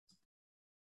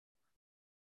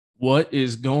What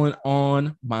is going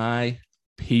on, my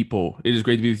people? It is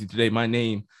great to be with you today. My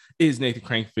name is Nathan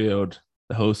Crankfield,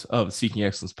 the host of the Seeking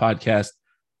Excellence podcast.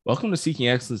 Welcome to Seeking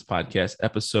Excellence podcast,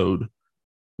 episode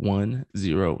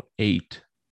 108.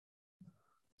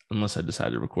 Unless I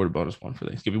decide to record a bonus one for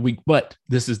Thanksgiving week, but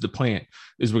this is the plan.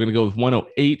 Is we're going to go with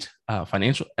 108,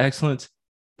 financial excellence,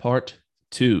 part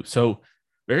 2. So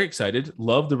very excited.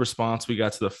 Love the response we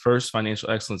got to the first financial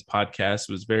excellence podcast.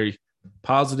 It was very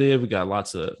positive. We got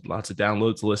lots of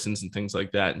downloads, listens, and things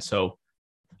like that. And so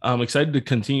I'm excited to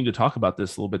continue to talk about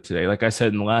this a little bit today. Like I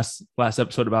said in the last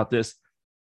episode about this,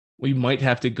 we might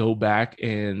have to go back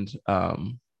and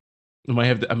we might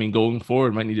have to, going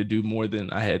forward, might need to do more than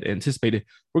I had anticipated.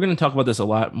 We're going to talk about this a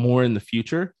lot more in the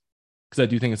future because I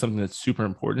do think it's something that's super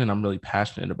important and I'm really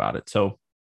passionate about it. So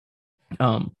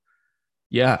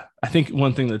yeah, I think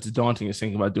one thing that's daunting is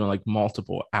thinking about doing like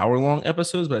multiple hour-long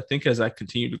episodes. But I think as I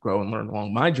continue to grow and learn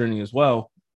along my journey as well,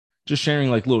 just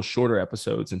sharing like little shorter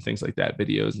episodes and things like that,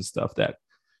 videos and stuff that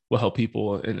will help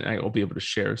people. And I will be able to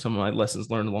share some of my lessons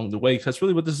learned along the way. Because that's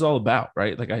really what this is all about,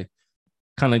 right? Like I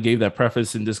kind of gave that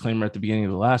preface and disclaimer at the beginning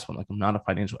of the last one. Like I'm not a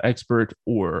financial expert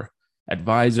or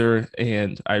advisor.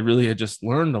 And I really had just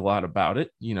learned a lot about it,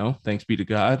 thanks be to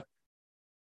God,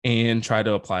 and try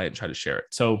to apply it and try to share it.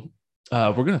 So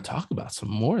we're going to talk about some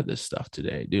more of this stuff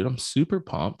today, dude. I'm super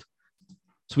pumped.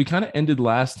 So we kind of ended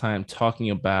last time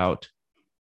talking about,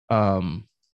 actually,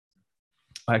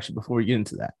 before we get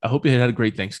into that, I hope you had a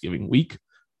great Thanksgiving week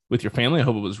with your family. I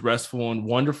hope it was restful and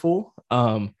wonderful.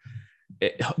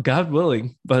 God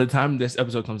willing, by the time this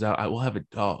episode comes out, I will have a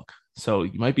dog. So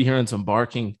you might be hearing some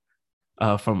barking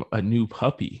from a new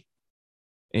puppy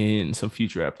in some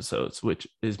future episodes, which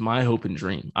is my hope and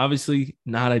dream. Obviously,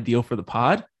 not ideal for the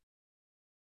pod,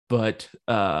 but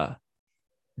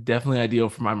definitely ideal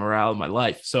for my morale in my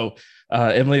life. So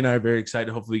Emily and I are very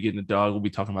excited. Hopefully getting a dog. We'll be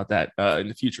talking about that in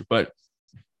the future, but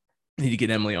I need to get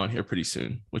Emily on here pretty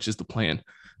soon, which is the plan.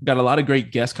 We've got a lot of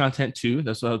great guest content too.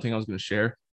 That's the other thing I was going to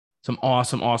share. Some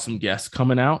awesome guests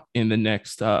coming out in the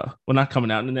next, not coming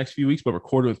out in the next few weeks, but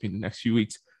recording with me in the next few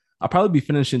weeks. I'll probably be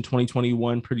finishing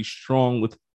 2021 pretty strong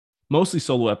with mostly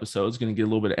solo episodes. Going to get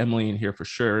a little bit of Emily in here for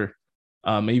sure.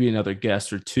 Maybe another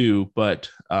guest or two, but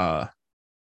going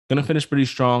to finish pretty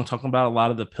strong, talking about a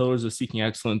lot of the pillars of seeking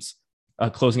excellence,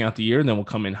 closing out the year, and then we'll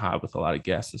come in hot with a lot of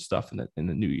guests and stuff in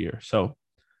the new year. So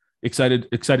excited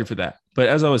for that. But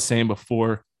as I was saying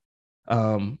before, we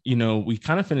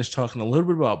kind of finished talking a little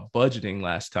bit about budgeting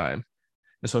last time.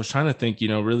 And so I was trying to think,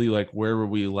 really like where were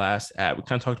we last at? We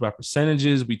kind of talked about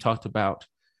percentages. We talked about,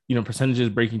 percentages,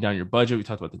 breaking down your budget. We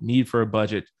talked about the need for a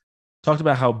budget. Talked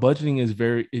about how budgeting is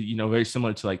very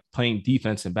similar to like playing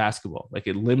defense in basketball. Like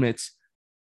it limits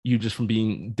you just from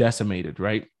being decimated,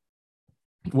 right?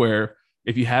 Where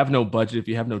if you have no budget, if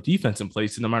you have no defense in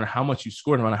place, and no matter how much you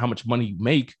score, no matter how much money you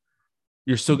make,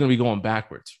 you're still going to be going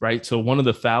backwards, right? So one of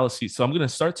the fallacies, so I'm going to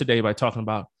start today by talking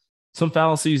about some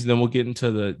fallacies, and then we'll get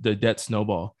into the debt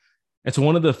snowball. And so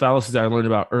one of the fallacies I learned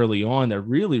about early on that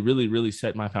really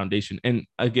set my foundation. And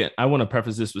again, I want to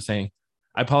preface this with saying,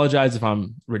 I apologize if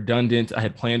I'm redundant. I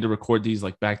had planned to record these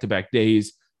like back-to-back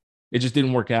days. It just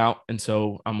didn't work out. And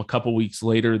so I'm a couple weeks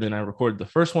later than I recorded the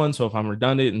first one. So if I'm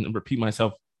redundant and repeat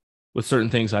myself with certain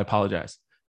things, I apologize.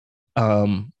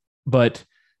 But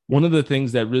one of the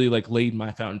things that really like laid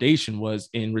my foundation was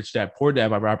in Rich Dad Poor Dad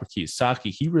by Robert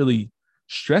Kiyosaki. He really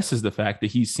stresses the fact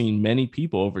that he's seen many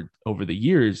people over the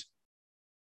years,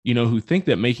 who think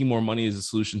that making more money is a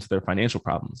solution to their financial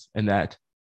problems. And that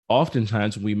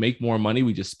oftentimes when we make more money,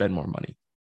 we just spend more money.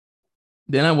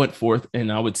 Then I went forth and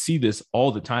I would see this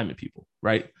all the time in people,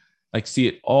 right? Like see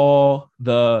it all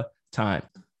the time.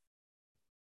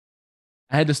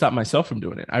 I had to stop myself from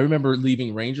doing it. I remember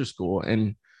leaving Ranger School,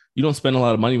 and you don't spend a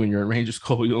lot of money when you're in Ranger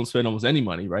School. You don't spend almost any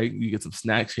money, right? You get some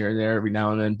snacks here and there every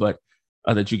now and then, but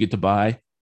that you get to buy.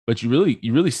 But you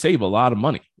really save a lot of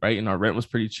money, right? And our rent was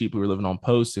pretty cheap. We were living on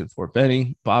post in Fort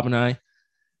Benning, Bob and I.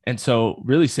 And so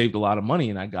really saved a lot of money.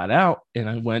 And I got out and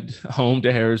I went home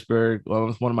to Harrisburg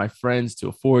with one of my friends to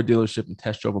a Ford dealership and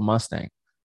test drove a Mustang.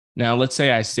 Now, let's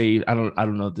say I saved, I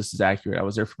don't know if this is accurate. I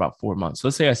was there for about 4 months.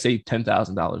 Let's say I saved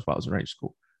 $10,000 while I was in Ranger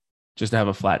School, just to have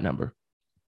a flat number.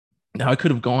 Now I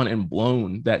could have gone and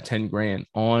blown that 10 grand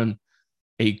on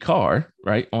a car,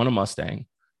 right? On a Mustang,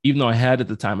 even though I had at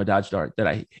the time a Dodge Dart that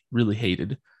I really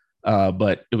hated,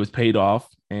 but it was paid off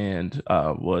and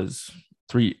was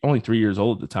only 3 years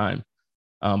old at the time.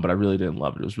 But I really didn't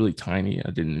love it. It was really tiny.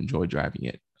 I didn't enjoy driving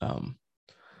it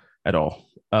at all.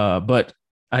 But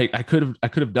I could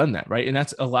have done that, right? And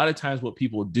that's a lot of times what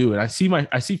people do. And I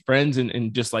see friends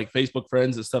and just like Facebook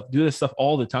friends and stuff do this stuff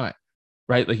all the time.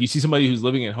 right? Like you see somebody who's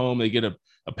living at home, they get a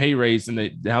pay raise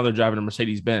and now they're driving a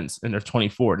Mercedes Benz and they're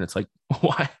 24. And it's like,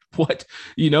 why? What?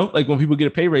 Like when people get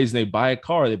a pay raise and they buy a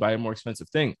car, they buy a more expensive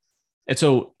thing. And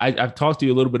so I've talked to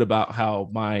you a little bit about how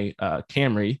my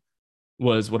Camry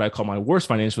was what I call my worst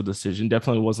financial decision.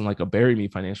 Definitely wasn't like a bury me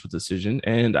financial decision.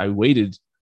 And I waited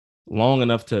long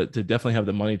enough to definitely have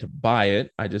the money to buy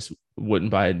it. I just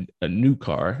wouldn't buy a new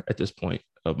car at this point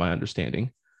of my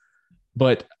understanding.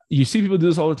 But you see people do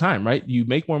this all the time, right? You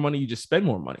make more money, you just spend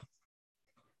more money.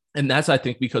 And that's, I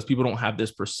think, because people don't have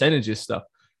this percentages stuff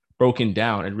broken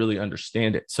down and really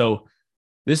understand it. So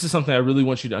this is something I really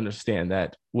want you to understand,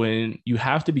 that when you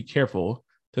have to be careful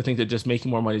to think that just making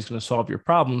more money is going to solve your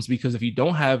problems, because if you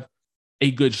don't have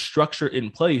a good structure in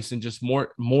place and just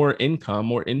more income,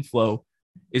 more inflow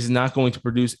is not going to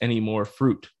produce any more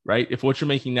fruit, right? If what you're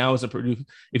making now isn't produce,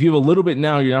 if you have a little bit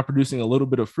now, you're not producing a little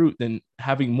bit of fruit, then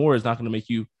having more is not going to make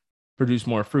you produce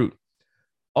more fruit.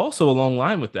 Also, along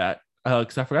line with that,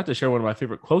 because I forgot to share one of my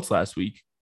favorite quotes last week.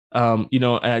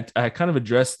 I kind of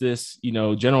addressed this,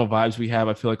 general vibes we have.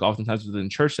 I feel like oftentimes within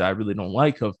church that I really don't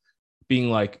like, of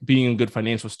being a good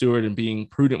financial steward and being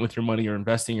prudent with your money or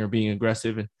investing or being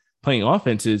aggressive and playing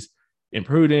offense is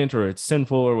imprudent or it's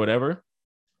sinful or whatever.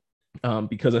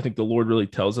 Because I think the Lord really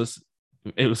tells us.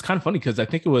 It was kind of funny because I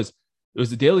think it was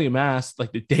the daily mass,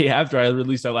 like the day after I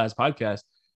released our last podcast,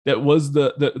 that was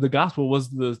the gospel was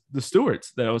the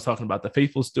stewards that I was talking about, the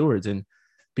faithful stewards, and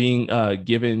being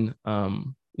given,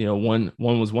 one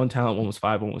was 1 talent, one was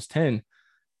 5, one was 10.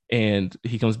 And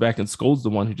he comes back and scolds the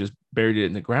one who just buried it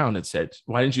in the ground and said,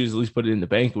 why didn't you just at least put it in the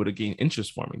bank? It would have gained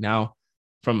interest for me. Now,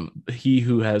 from he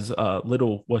who has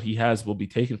little, what he has will be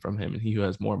taken from him, and he who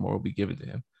has more and more will be given to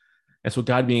him. And so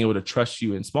God being able to trust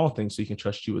you in small things so he can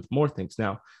trust you with more things.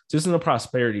 Now, this isn't a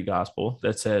prosperity gospel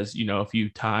that says, if you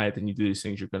tithe and you do these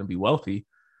things, you're going to be wealthy.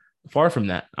 Far from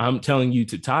that. I'm telling you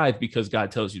to tithe because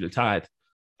God tells you to tithe.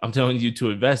 I'm telling you to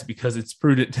invest because it's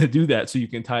prudent to do that so you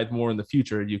can tithe more in the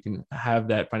future. You can have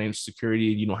that financial security.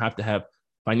 You don't have to have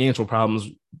financial problems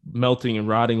melting and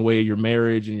rotting away your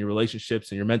marriage and your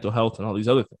relationships and your mental health and all these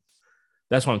other things.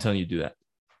 That's why I'm telling you to do that.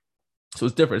 So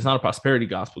it's different. It's not a prosperity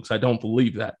gospel because I don't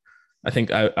believe that. I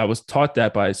think I was taught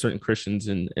that by certain Christians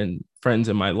and friends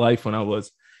in my life when I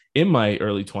was in my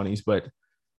early 20s, but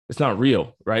it's not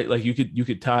real, right? Like you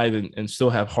could tithe and still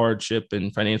have hardship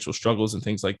and financial struggles and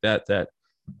things like that,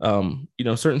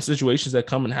 certain situations that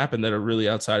come and happen that are really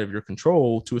outside of your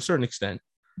control to a certain extent.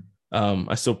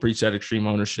 I still preach that extreme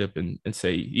ownership and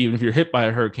say, even if you're hit by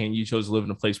a hurricane, you chose to live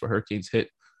in a place where hurricanes hit,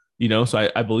 so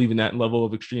I believe in that level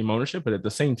of extreme ownership, but at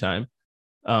the same time,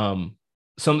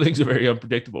 some things are very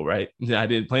unpredictable, right? I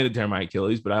didn't plan to tear my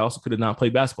Achilles, but I also could have not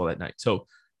played basketball that night. So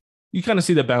you kind of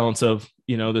see the balance of,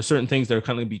 there's certain things that are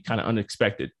kind of be kind of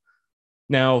unexpected.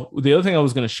 Now, the other thing I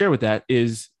was going to share with that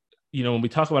is, when we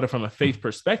talk about it from a faith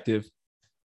perspective,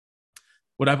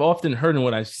 what I've often heard and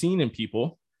what I've seen in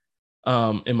people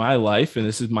in my life, and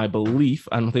this is my belief,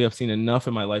 I don't think I've seen enough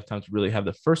in my lifetime to really have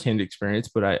the firsthand experience,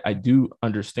 but I do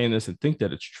understand this and think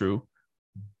that it's true,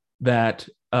 that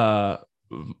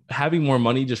having more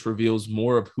money just reveals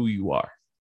more of who you are.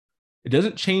 It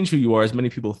doesn't change who you are, as many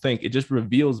people think. It just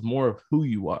reveals more of who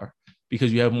you are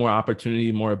because you have more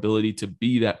opportunity, more ability to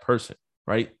be that person,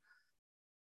 right?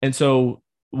 And so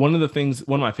one of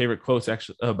my favorite quotes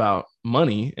actually about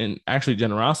money and actually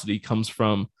generosity comes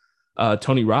from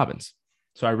Tony Robbins.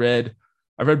 So I read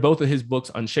both of his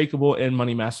books, Unshakable and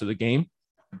Money Master the Game.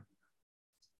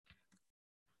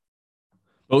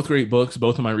 Both great books,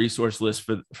 both on my resource list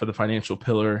for the financial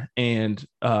pillar. And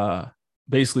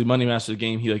basically Money Master the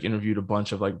Game, he interviewed a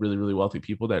bunch of really, really wealthy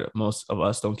people that most of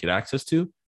us don't get access to,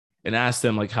 and asked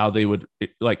them how they would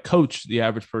coach the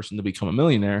average person to become a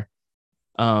millionaire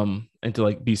and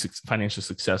to be financially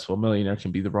successful. A millionaire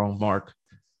can be the wrong mark.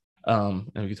 And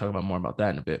we can talk about more about that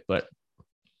in a bit, but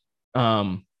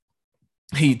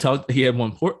he had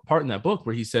one part in that book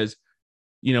where he says,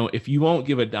 if you won't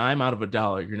give a dime out of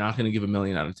 $1, you're not going to give $1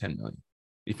 million out of 10 million.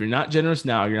 If you're not generous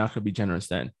now, you're not going to be generous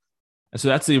then. And so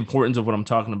that's the importance of what I'm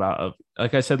talking about. Of,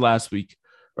 like I said last week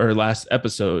or last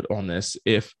episode on this,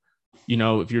 if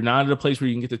you're not at a place where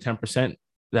you can get to 10%,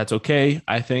 that's okay.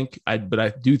 But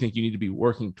I do think you need to be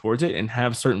working towards it and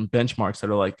have certain benchmarks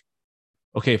that are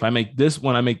okay,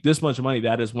 when I make this much money,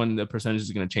 that is when the percentage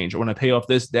is going to change. Or when I pay off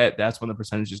this debt, that's when the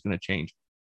percentage is going to change.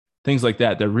 Things like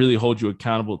that really hold you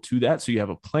accountable to that. So you have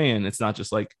a plan. It's not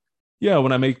just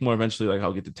when I make more eventually,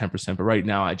 I'll get to 10%, but right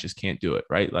now I just can't do it.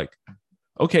 Right.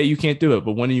 Okay, you can't do it,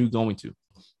 but when are you going to?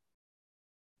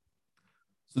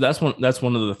 So that's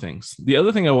one of the things. The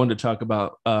other thing I wanted to talk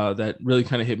about that really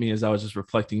kind of hit me as I was just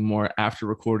reflecting more after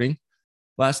recording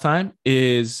last time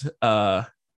is when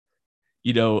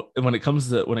it comes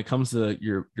to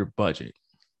your budget.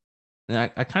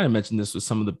 And I kind of mentioned this with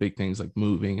some of the big things like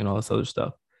moving and all this other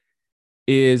stuff.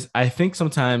 Is I think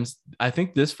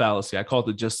this fallacy, I call it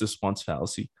the just this once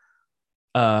fallacy.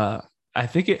 Uh I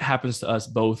think it happens to us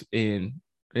both in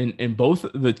both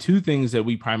the two things that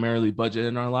we primarily budget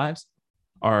in our lives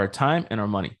are our time and our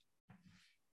money.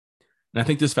 And I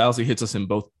think this fallacy hits us in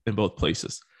both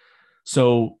places.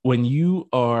 So when you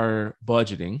are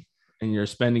budgeting and you're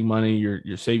spending money,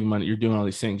 you're saving money, you're doing all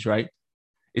these things, right?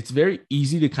 It's very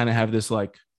easy to kind of have this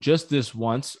like just this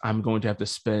once I'm going to have to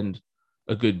spend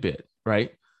a good bit,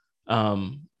 right?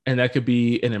 And that could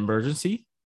be an emergency,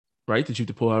 right? That you have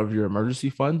to pull out of your emergency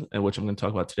fund, and which I'm going to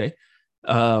talk about today,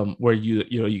 where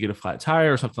you get a flat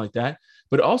tire or something like that.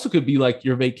 But it also could be like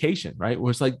your vacation, right?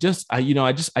 Where it's like I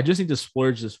just need to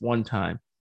splurge this one time.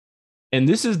 And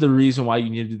this is the reason why you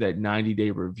need to do that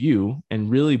 90-day review and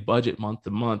really budget month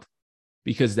to month,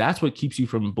 because that's what keeps you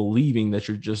from believing that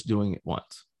you're just doing it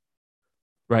once.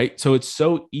 Right. So it's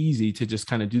so easy to just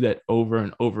kind of do that over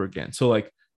and over again. So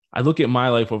like I look at my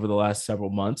life over the last several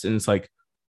months and it's like,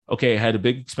 okay, I had a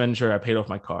big expenditure. I paid off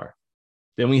my car.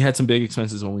 Then we had some big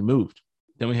expenses when we moved.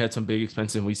 Then we had some big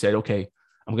expenses and we said, okay,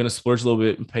 I'm going to splurge a little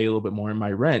bit and pay a little bit more in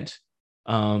my rent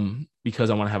because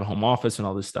I want to have a home office and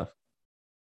all this stuff.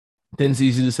 Then it's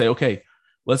easy to say, okay,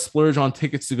 let's splurge on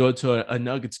tickets to go to a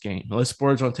Nuggets game. Let's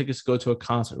splurge on tickets to go to a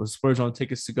concert. Let's splurge on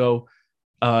tickets to go,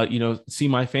 see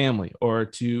my family, or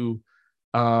to,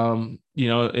 in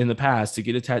the past to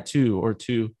get a tattoo, or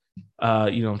to,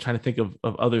 I'm trying to think of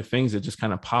other things that just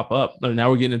kind of pop up. Now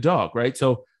we're getting a dog, right?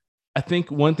 So I think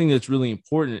one thing that's really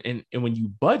important, and when you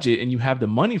budget and you have the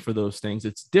money for those things,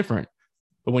 it's different.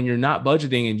 But when you're not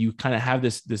budgeting and you kind of have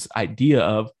this idea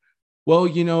of, well,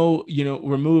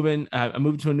 we're moving, I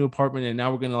moved to a new apartment and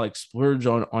now we're going to like splurge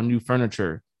on new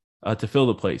furniture to fill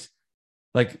the place.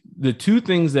 Like the two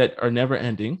things that are never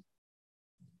ending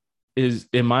is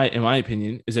in my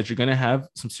opinion is that you're going to have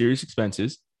some serious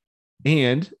expenses,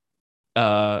 and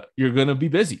you're going to be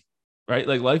busy, right?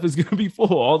 Like life is going to be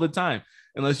full all the time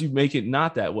unless you make it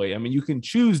not that way. I mean, you can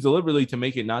choose deliberately to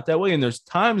make it not that way. And there's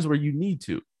times where you need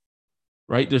to,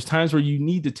 right? There's times where you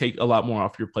need to take a lot more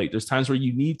off your plate. There's times where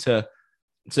you need to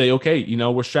say, okay,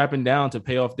 we're strapping down to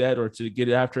pay off debt or to get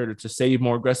after it or to save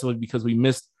more aggressively because we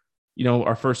missed,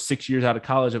 our first 6 years out of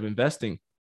college of investing,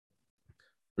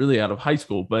 really out of high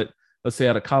school, but let's say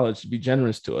out of college to be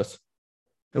generous to us.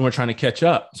 And we're trying to catch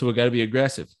up. So we got to be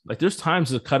aggressive. Like there's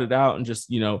times to cut it out and just,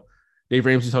 Dave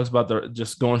Ramsey talks about the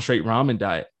just going straight ramen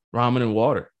diet, ramen and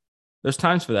water. There's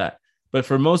times for that. But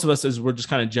for most of us, as we're just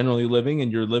kind of generally living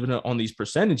and you're living on these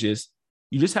percentages,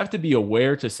 you just have to be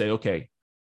aware to say, okay,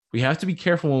 we have to be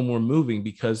careful when we're moving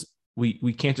because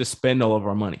we can't just spend all of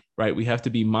our money, right? We have to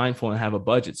be mindful and have a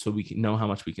budget so we can know how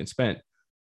much we can spend,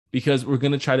 because we're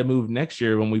going to try to move next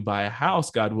year when we buy a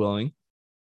house, God willing,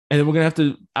 and then we're going to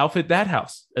have to outfit that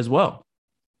house as well,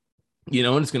 and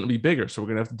it's going to be bigger. So we're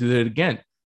going to have to do that again.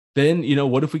 Then,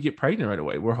 what if we get pregnant right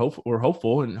away? We're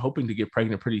hopeful and hoping to get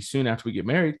pregnant pretty soon after we get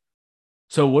married.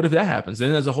 So what if that happens?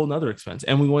 Then there's a whole nother expense.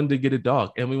 And we wanted to get a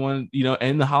dog, and we want,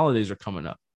 and the holidays are coming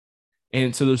up.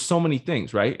 And so there's so many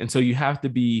things, right? And so you have to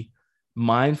be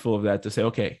mindful of that to say,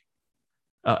 okay,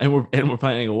 and we're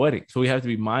planning a wedding. So we have to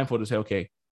be mindful to say, okay,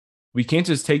 we can't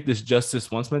just take this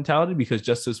justice once mentality, because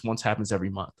justice once happens every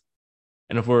month.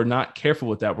 And if we're not careful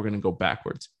with that, we're going to go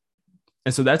backwards.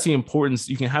 And so that's the importance.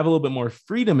 You can have a little bit more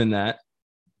freedom in that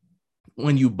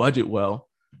when you budget well,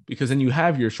 because then you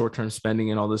have your short-term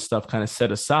spending and all this stuff kind of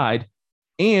set aside.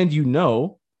 And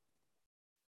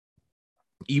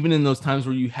even in those times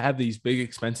where you have these big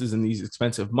expenses and these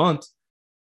expensive months,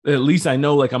 at least I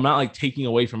know, like, I'm not like taking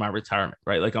away from my retirement,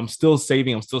 right? Like I'm still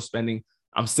saving, I'm still spending,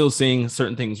 I'm still seeing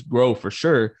certain things grow for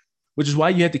sure, which is why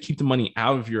you have to keep the money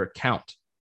out of your account.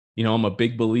 I'm a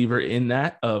big believer in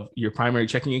that, of your primary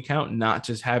checking account, not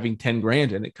just having 10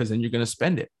 grand in it, because then you're going to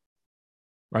spend it.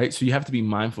 Right. So you have to be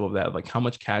mindful of that. Like, how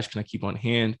much cash can I keep on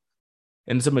hand?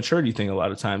 And it's a maturity thing a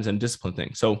lot of times, and discipline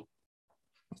thing. So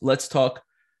let's talk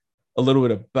a little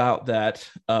bit about that.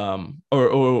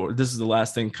 Or this is the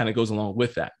last thing, kind of goes along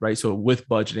with that. Right. So with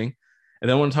budgeting, and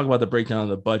then I want to talk about the breakdown of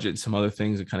the budget and some other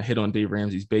things that kind of hit on Dave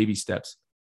Ramsey's baby steps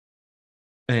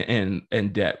and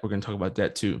debt. We're going to talk about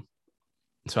debt too.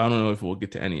 So I don't know if we'll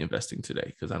get to any investing today,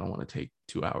 because I don't want to take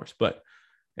 2 hours,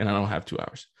 and I don't have 2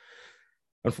 hours,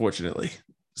 unfortunately.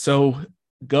 So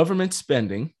government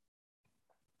spending,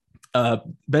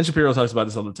 Ben Shapiro talks about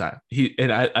this all the time.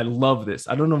 I love this.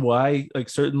 I don't know why, like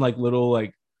certain like little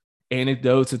like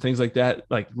anecdotes and things like that,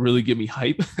 like really get me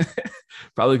hype.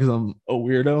 Probably because I'm a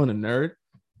weirdo and a nerd.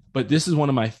 But this is one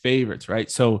of my favorites, right?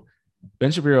 So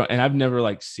Ben Shapiro, and I've never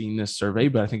like seen this survey,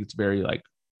 but I think it's very like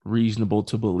reasonable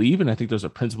to believe. And I think there's a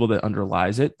principle that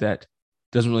underlies it that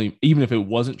doesn't really, even if it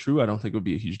wasn't true, I don't think it would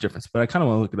be a huge difference. But I kind of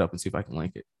want to look it up and see if I can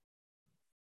link it.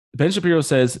 Ben Shapiro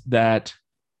says that,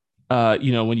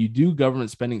 when you do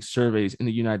government spending surveys in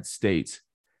the United States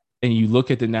and you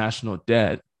look at the national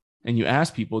debt and you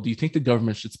ask people, do you think the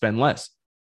government should spend less?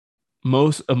 A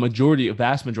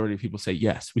vast majority of people say,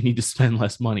 yes, we need to spend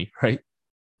less money, right?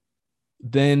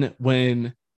 Then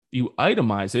when you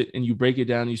itemize it and you break it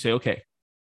down, and you say, okay,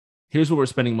 here's what we're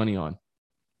spending money on.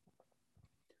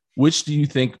 Which do you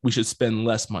think we should spend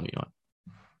less money on?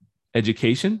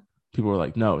 Education? People are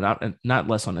like, no, not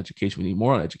less on education. We need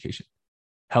more on education.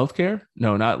 Healthcare?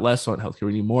 No, not less on healthcare.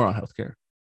 We need more on healthcare.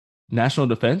 National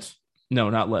defense? No,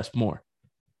 not less, more.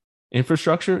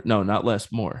 Infrastructure? No, not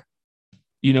less, more.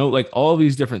 Like all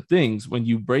these different things, when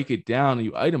you break it down and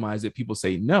you itemize it, people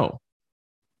say no.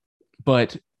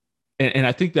 But, and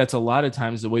I think that's a lot of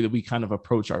times the way that we kind of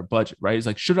approach our budget, right? It's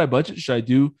like, should I budget? Should I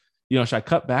do, should I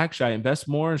cut back? Should I invest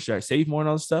more? Should I save more and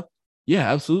all this stuff?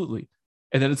 Yeah, absolutely.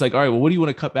 And then it's like, all right, well, what do you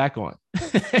want to cut back on?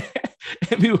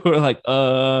 And people are like,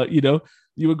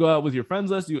 you would go out with your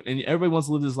friends list, and everybody wants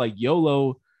to live this like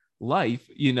YOLO life,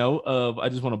 of I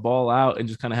just want to ball out and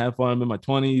just kind of have fun. I'm in my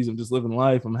 20s. I'm just living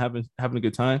life. I'm having a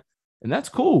good time. And that's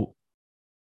cool.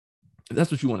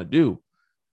 That's what you want to do.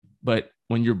 But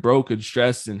when you're broke and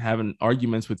stressed and having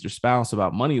arguments with your spouse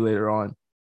about money later on,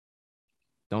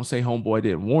 don't say homeboy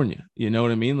didn't warn you. You know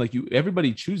what I mean? Like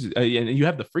everybody chooses, and you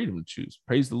have the freedom to choose.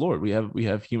 Praise the Lord. We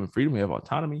have human freedom. We have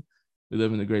autonomy. We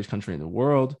live in the greatest country in the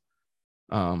world.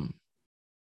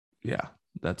 Yeah,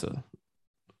 that's a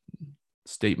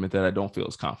statement that I don't feel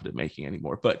as confident making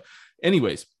anymore. But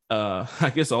anyways,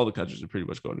 I guess all the countries are pretty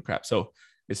much going to crap. So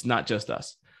it's not just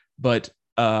us. But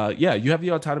yeah, you have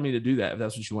the autonomy to do that if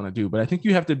that's what you want to do. But I think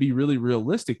you have to be really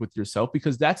realistic with yourself,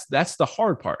 because that's the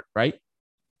hard part, right?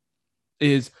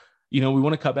 Is, we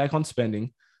want to cut back on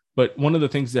spending. But one of the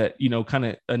things that, kind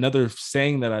of another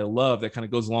saying that I love that kind of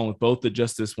goes along with both the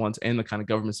justice ones and the kind of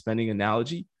government spending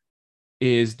analogy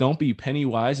is don't be penny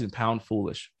wise and pound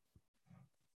foolish.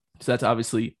 So that's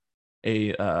obviously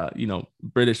a,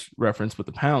 British reference with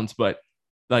the pounds, but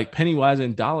like penny wise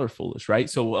and dollar foolish, right?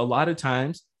 So a lot of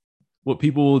times what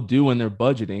people will do when they're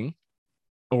budgeting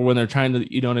or when they're trying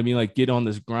to, like get on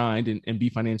this grind and be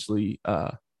financially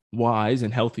wise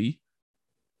and healthy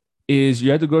is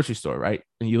you're at the grocery store, right?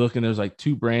 And you look and there's like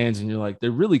two brands and you're like, they're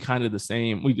really kind of the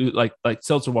same. We do like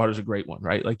seltzer water is a great one,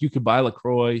 right? Like you could buy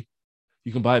LaCroix,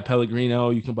 you can buy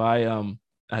Pellegrino, you can buy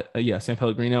San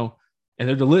Pellegrino, and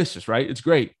they're delicious, right? It's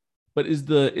great. But is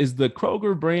the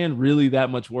Kroger brand really that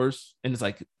much worse? And it's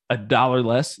like $1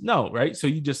 less? No, right? So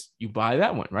you buy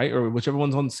that one, right? Or whichever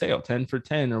one's on sale, 10 for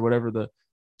 10 or whatever the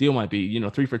deal might be,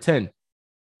 3 for 10.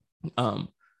 The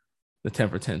 10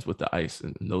 for 10s with the ice,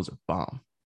 and those are bomb.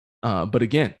 But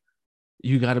again,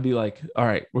 you got to be like, all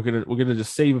right, we're gonna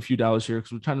just save a few dollars here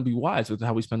because we're trying to be wise with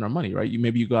how we spend our money, right?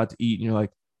 Maybe you go out to eat and you're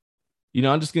like,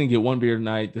 I'm just gonna get one beer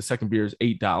tonight. The second beer is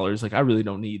 $8. Like I really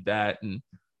don't need that, and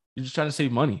you're just trying to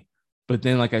save money. But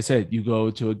then, like I said, you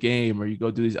go to a game or you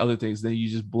go do these other things, then you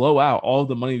just blow out all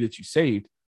the money that you saved.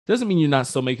 Doesn't mean you're not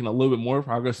still making a little bit more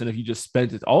progress than if you just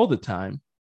spent it all the time.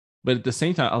 But at the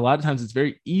same time, a lot of times it's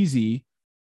very easy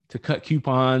to cut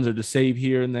coupons or to save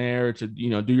here and there, or to,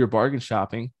 do your bargain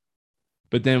shopping.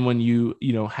 But then when you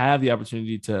have the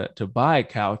opportunity to buy a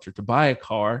couch or to buy a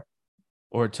car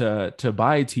or to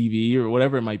buy a TV or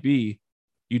whatever it might be,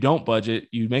 you don't budget,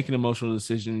 you make an emotional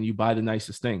decision, and you buy the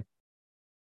nicest thing.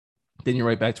 Then you're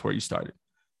right back to where you started.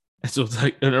 And so it's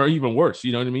like, or even worse,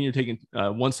 you know what I mean? You're taking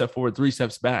one step forward, 3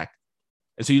 steps back.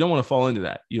 And so you don't want to fall into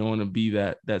that. You don't want to be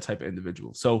that type of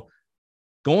individual. So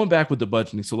going back with the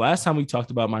budgeting. So last time we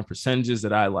talked about my percentages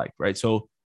that I like, right? So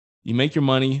you make your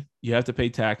money, you have to pay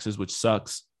taxes, which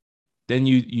sucks. Then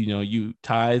you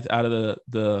tithe out of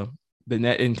the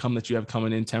net income that you have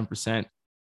coming in 10%.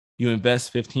 You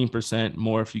invest 15%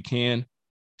 more if you can.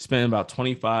 Spend about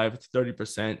 25 to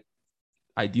 30%,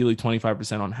 ideally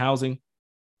 25% on housing.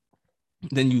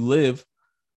 Then you live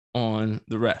on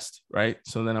the rest, right?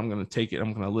 So then I'm going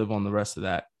to live on the rest of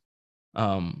that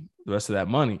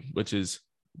money, which is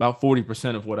about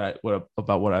 40% of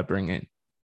what I bring in.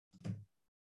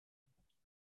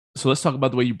 So let's talk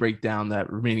about the way you break down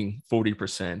that remaining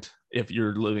 40% if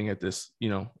you're living at this,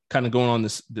 kind of going on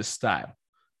this style,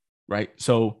 right?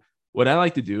 So what I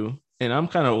like to do, and I'm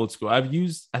kind of old school. I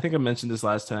think I mentioned this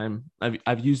last time.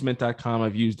 I've used mint.com.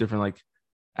 I've used different like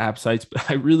app sites,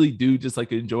 but I really do just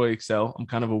like enjoy Excel. I'm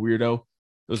kind of a weirdo. It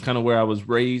was kind of where I was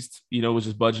raised, was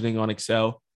just budgeting on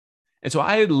Excel. And so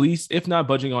I, at least, if not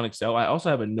budgeting on Excel, I also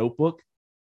have a notebook.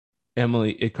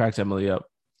 Emily, it cracks Emily up.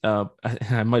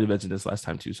 I might have mentioned this last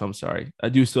time too, so I'm sorry. I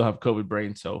do still have COVID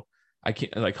brain, so I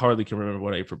can't, like, hardly can remember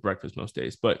what I ate for breakfast most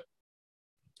days. But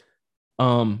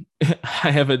I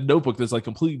have a notebook that's like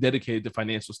completely dedicated to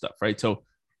financial stuff, right? So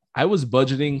I was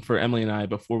budgeting for Emily and I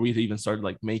before we even started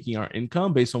like making our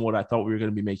income based on what I thought we were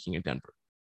going to be making in Denver,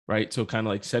 right? So kind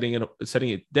of like setting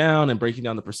it down and breaking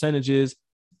down the percentages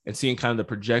and seeing kind of the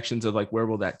projections of like where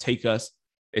will that take us.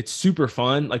 It's super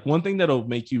fun. Like, one thing that'll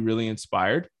make you really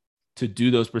inspired to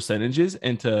do those percentages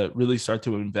and to really start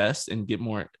to invest and get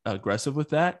more aggressive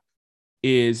with that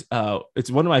is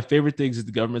it's one of my favorite things that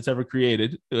the government's ever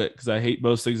created, because I hate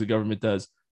most things the government does.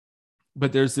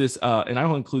 But there's this, and I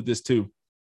will include this too.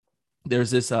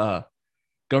 There's this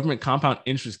government compound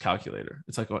interest calculator.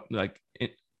 It's like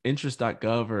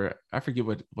interest.gov, or I forget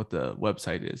what the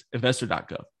website is,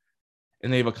 investor.gov.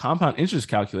 And they have a compound interest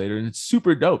calculator, and it's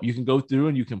super dope. You can go through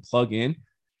and you can plug in.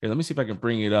 Here, let me see if I can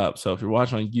bring it up. So if you're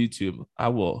watching on YouTube, I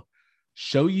will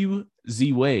show you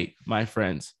the way, my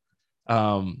friends.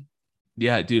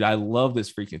 Yeah, dude, I love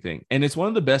this freaking thing. And it's one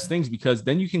of the best things because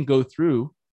then you can go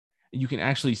through and you can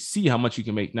actually see how much you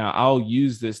can make. Now, I'll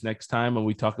use this next time when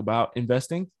we talk about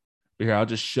investing. But here, I'll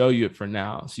just show you it for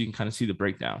now so you can kind of see the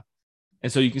breakdown.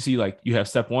 And so you can see, like, you have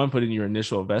step one, put in your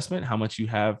initial investment, how much you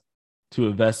have to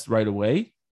invest right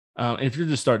away. And if you're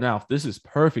just starting out, this is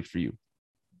perfect for you.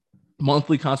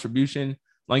 Monthly contribution,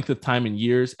 length of time in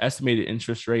years, estimated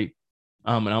interest rate.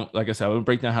 And like I said, I will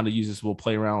break down how to use this. We'll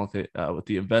play around with it with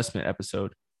the investment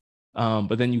episode.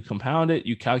 But then you compound it,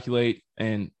 you calculate,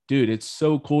 and dude, it's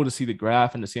so cool to see the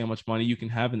graph and to see how much money you can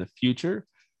have in the future.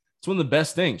 It's one of the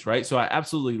best things, right? So I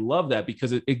absolutely love that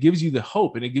because it gives you the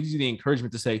hope and it gives you the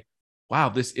encouragement to say, wow,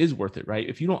 this is worth it, right?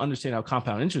 If you don't understand how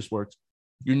compound interest works,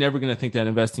 you're never going to think that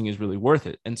investing is really worth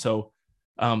it. And so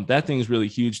that thing is really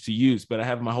huge to use. But I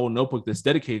have my whole notebook that's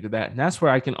dedicated to that. And that's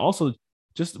where I can also,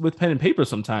 just with pen and paper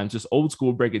sometimes, just old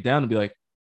school, break it down and be like,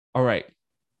 all right,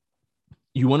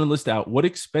 you want to list out what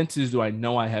expenses do I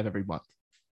know I have every month?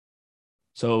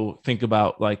 So think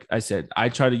about, like I said, I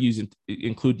try to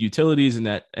include utilities in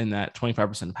that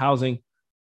 25% of housing,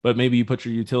 but maybe you put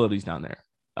your utilities down there,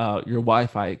 your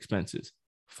Wi-Fi expenses,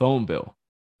 phone bill,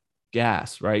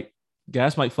 gas, right?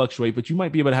 Gas might fluctuate, but you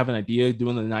might be able to have an idea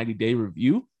doing the 90-day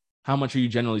review. How much are you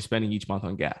generally spending each month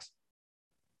on gas?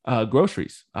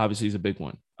 Groceries, obviously, is a big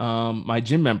one. My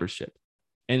gym membership,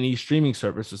 any streaming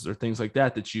services or things like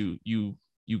that you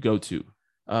go to.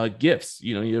 Gifts,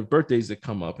 you have birthdays that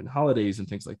come up and holidays and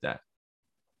things like that.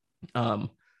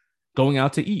 Going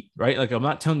out to eat, right? Like, I'm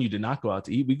not telling you to not go out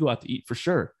to eat. We go out to eat for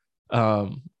sure.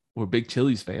 We're big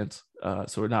Chili's fans,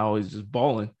 so we're not always just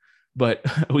balling, but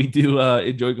we do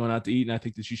enjoy going out to eat, and I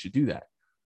think that you should do that.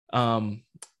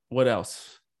 What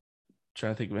else? I'm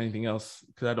trying to think of anything else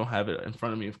because I don't have it in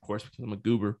front of me, of course, because I'm a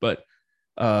goober. But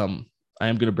I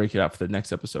am going to break it out for the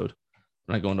next episode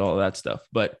when I go into all of that stuff.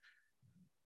 But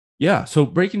yeah, so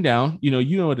breaking down, you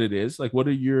know what it is. Like, what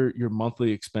are your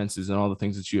monthly expenses and all the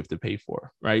things that you have to pay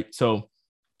for, right? So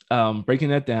breaking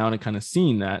that down and kind of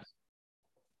seeing that.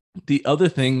 The other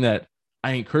thing that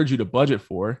I encourage you to budget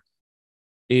for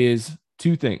is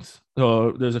two things.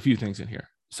 So there's a few things in here.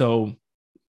 So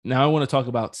now I want to talk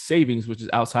about savings, which is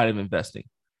outside of investing.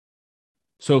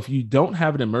 So if you don't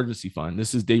have an emergency fund,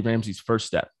 this is Dave Ramsey's first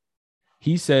step.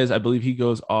 He says, I believe he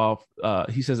goes off,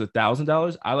 he says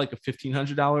 $1,000. I like a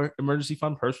 $1,500 emergency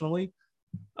fund personally.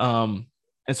 And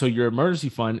so your emergency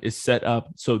fund is set up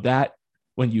so that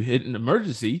when you hit an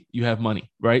emergency, you have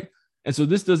money, right? And so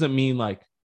this doesn't mean like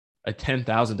a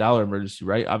 $10,000 emergency,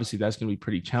 right? Obviously, that's going to be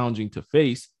pretty challenging to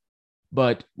face.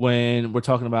 But when we're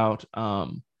talking about,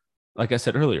 like I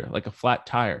said earlier, like a flat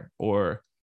tire or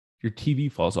your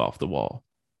TV falls off the wall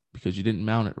because you didn't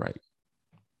mount it right.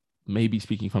 Maybe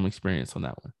speaking from experience on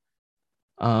that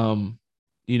one.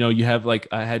 You have, like,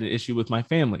 I had an issue with my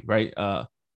family, right?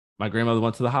 My grandmother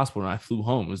went to the hospital and I flew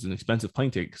home. It was an expensive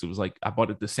plane ticket because it was like I bought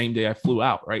it the same day I flew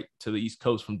out, right, to the East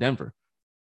Coast from Denver.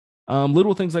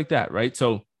 Little things like that, right?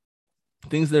 So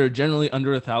things that are generally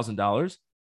under $1,000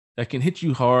 that can hit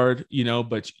you hard,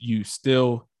 but you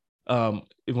still,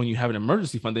 when you have an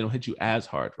emergency fund, they don't hit you as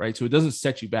hard, right? So it doesn't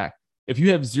set you back. If you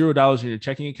have $0 in your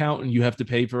checking account and you have to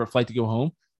pay for a flight to go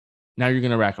home, now you're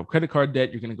going to rack up credit card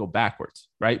debt. You're going to go backwards,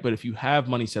 right? But if you have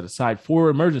money set aside for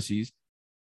emergencies,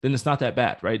 then it's not that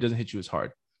bad, right? It doesn't hit you as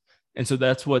hard. And so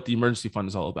that's what the emergency fund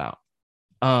is all about.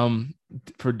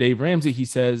 For Dave Ramsey, he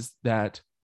says that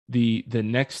the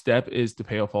next step is to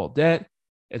pay off all debt.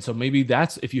 And so maybe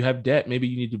that's, if you have debt, maybe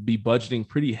you need to be budgeting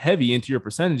pretty heavy into your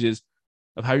percentages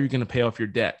of how you're going to pay off your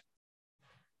debt.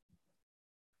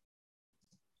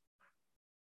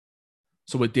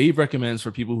 So what Dave recommends for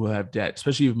people who have debt,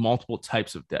 especially if you have multiple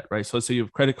types of debt, right? So let's say you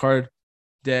have credit card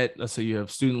debt, let's say you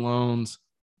have student loans,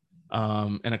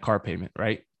 and a car payment,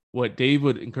 right? What Dave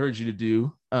would encourage you to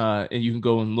do, and you can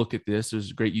go and look at this.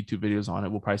 There's great YouTube videos on it.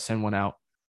 We'll probably send one out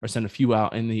or send a few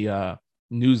out in the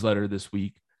newsletter this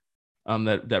week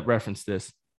that reference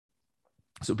this.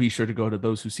 So be sure to go to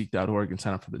thosewhoseek.org and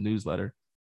sign up for the newsletter.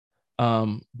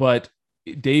 But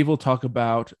Dave will talk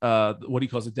about what he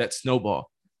calls a debt snowball.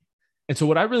 And so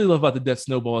what I really love about the debt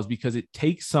snowball is because it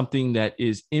takes something that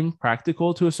is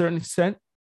impractical to a certain extent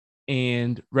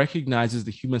and recognizes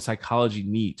the human psychology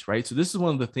needs, right? So this is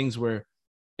one of the things where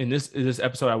in this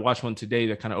episode, I watched one today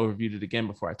that kind of overviewed it again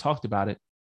before I talked about it.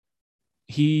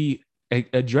 He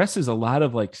addresses a lot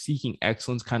of like seeking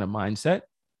excellence kind of mindset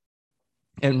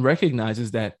and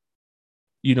recognizes that,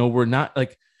 you know, we're not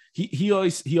like, he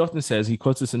often says, he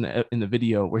quotes this in the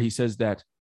video where he says that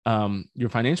your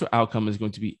financial outcome is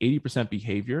going to be 80%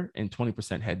 behavior and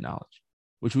 20% head knowledge,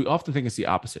 which we often think is the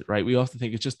opposite, right? We often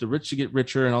think it's just the rich to get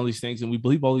richer and all these things. And we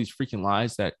believe all these freaking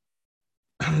lies that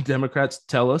Democrats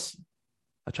tell us.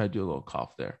 I tried to do a little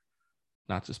cough there,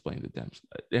 not just blame the Dems.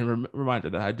 And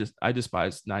reminder that I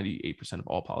despise 98% of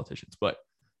all politicians, but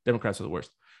Democrats are the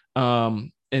worst.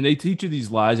 And they teach you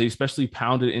these lies. They especially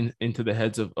pound it into the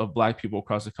heads of Black people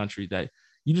across the country that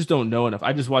you just don't know enough.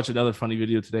 I just watched another funny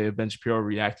video today of Ben Shapiro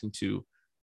reacting to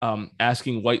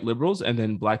asking white liberals and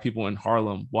then Black people in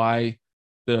Harlem why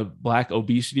the Black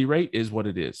obesity rate is what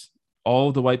it is. All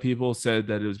of the white people said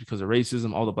that it was because of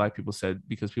racism. All the Black people said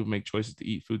because people make choices to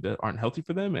eat food that aren't healthy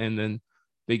for them, and then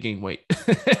they gain weight.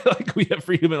 Like we have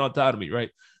freedom and autonomy,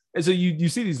 right? And so you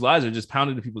see these lies are just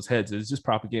pounded into people's heads. It's just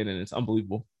propaganda and it's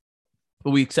unbelievable.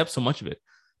 But we accept so much of it.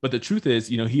 But the truth is,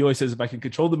 you know, he always says, if I could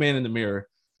control the man in the mirror,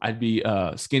 I'd be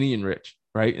skinny and rich,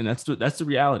 right? And that's the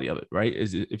reality of it, right?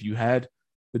 Is if you had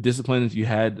the discipline, if you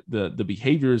had the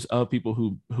behaviors of people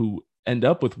who end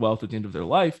up with wealth at the end of their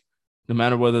life, no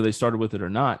matter whether they started with it or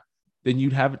not, then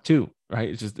you'd have it too, right?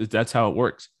 It's just that's how it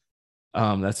works.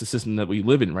 That's the system that we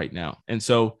live in right now. And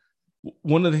so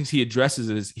one of the things he addresses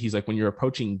is he's like, when you're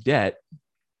approaching debt,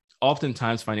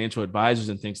 oftentimes financial advisors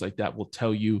and things like that will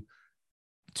tell you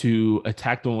to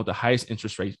attack the one with the highest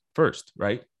interest rate first,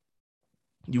 right?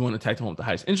 You want to attack the one with the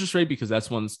highest interest rate because that's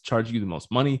one's charging you the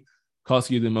most money,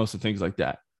 costing you the most, and things like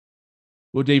that.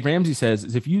 What Dave Ramsey says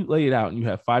is if you lay it out and you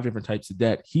have 5 different types of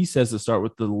debt, he says to start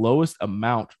with the lowest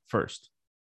amount first,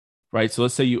 right? So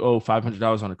let's say you owe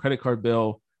 $500 on a credit card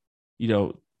bill, you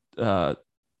know,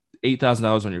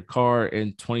 $8,000 on your car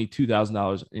and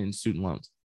 $22,000 in student loans.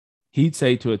 He'd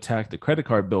say to attack the credit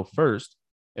card bill first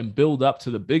and build up to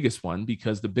the biggest one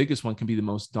because the biggest one can be the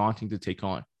most daunting to take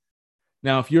on.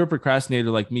 Now, if you're a procrastinator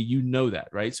like me, you know that,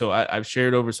 right? So I've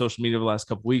shared over social media over the last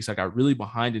couple of weeks. I got really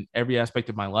behind in every aspect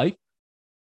of my life,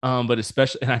 but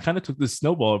especially, and I kind of took this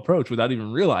snowball approach without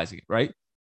even realizing it, right?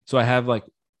 So I have like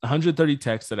 130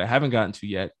 texts that I haven't gotten to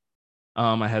yet.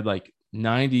 I had like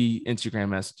 90 Instagram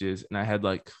messages, and I had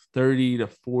like 30 to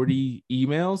 40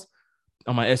 emails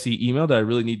on my SE email that I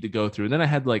really need to go through. And then I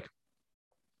had like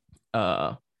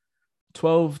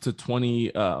 12 to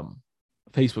 20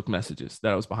 Facebook messages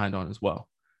that I was behind on as well.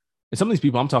 And some of these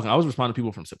people I was responding to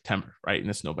people from September, right? And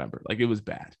this November, like it was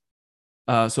bad.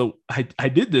 So I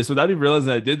did this without even realizing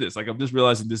that I did this. Like I'm just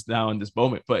realizing this now in this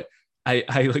moment, but I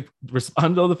like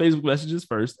responded to all the Facebook messages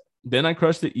first, then I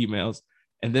crushed the emails,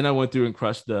 and then I went through and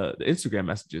crushed the Instagram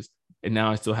messages. And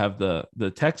now I still have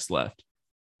the text left.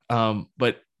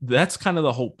 But that's kind of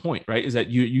the whole point, right? Is that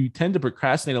you tend to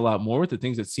procrastinate a lot more with the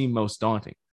things that seem most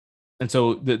daunting. And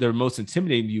so they're most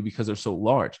intimidating to you because they're so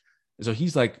large. And so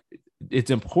he's like,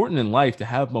 it's important in life to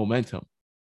have momentum.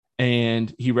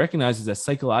 And he recognizes that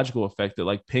psychological effect that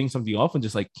like paying something off and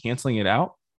just like canceling it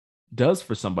out does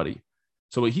for somebody.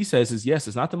 So what he says is, yes,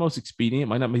 it's not the most expedient, it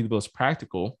might not be the most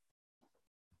practical,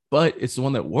 but it's the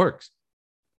one that works.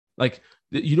 Like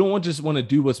you don't just want to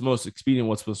do what's most expedient,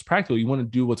 what's most practical. You want to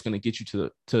do what's going to get you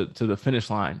to the finish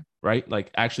line, right?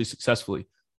 Like actually successfully.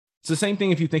 It's the same thing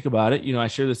if you think about it. You know, I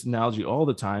share this analogy all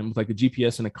the time with like a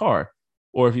GPS in a car,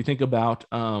 or if you think about,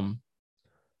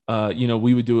 you know,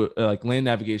 we would do like land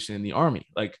navigation in the Army.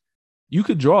 Like you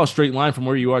could draw a straight line from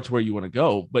where you are to where you want to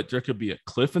go, but there could be a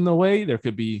cliff in the way. There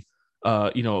could be,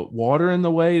 you know, water in the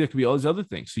way. There could be all these other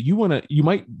things. So you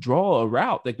might draw a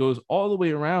route that goes all the way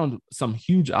around some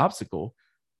huge obstacle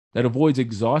that avoids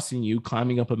exhausting you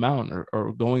climbing up a mountain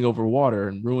or going over water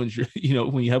and ruins your, you know,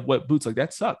 when you have wet boots, like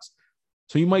that sucks.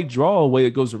 So you might draw a way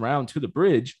that goes around to the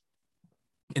bridge,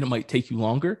 and it might take you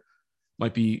longer,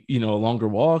 might be, you know, a longer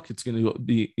walk. It's going to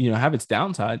be, you know, have its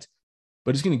downsides,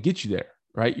 but it's going to get you there,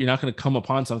 right? You're not going to come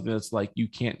upon something that's like, you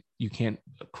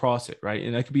cross it, right?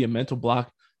 And that could be a mental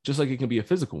block, just like it can be a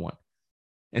physical one.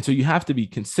 And so you have to be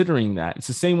considering that. It's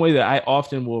the same way that I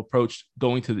often will approach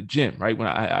going to the gym, right? When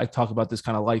I talk about this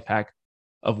kind of life hack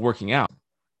of working out.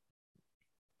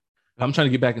 I'm trying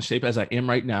to get back in shape as I am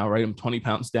right now, right? I'm 20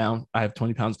 pounds down. I have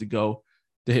 20 pounds to go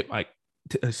to hit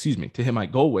my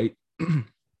goal weight.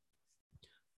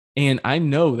 And I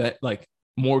know that like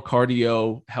more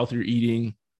cardio, healthier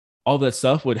eating, all that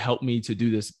stuff would help me to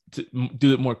do this, to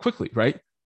do it more quickly, right?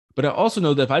 But I also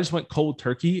know that if I just went cold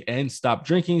turkey and stopped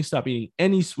drinking, stop eating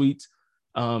any sweets,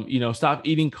 stop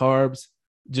eating carbs,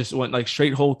 just went like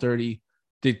straight Whole30,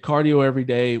 did cardio every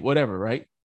day, whatever, right?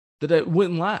 That it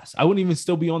wouldn't last. I wouldn't even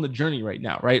still be on the journey right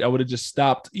now, right? I would have just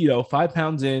stopped, 5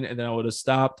 pounds in, and then I would have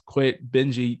stopped, quit,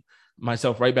 binge eat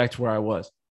myself right back to where I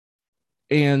was.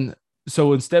 And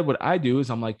so instead, what I do is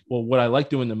I'm like, well, what I like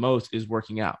doing the most is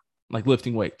working out, like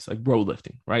lifting weights, like bro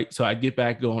lifting, right? So I get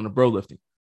back going to bro lifting.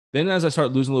 Then as I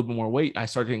start losing a little bit more weight, I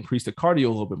start to increase the cardio a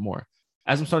little bit more.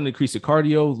 As I'm starting to increase the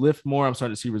cardio, lift more, I'm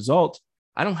starting to see results.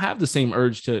 I don't have the same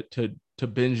urge to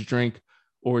binge drink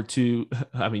or to,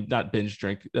 I mean, not binge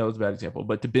drink. That was a bad example,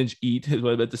 but to binge eat is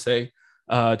what I meant to say.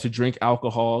 To drink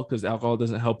alcohol, because alcohol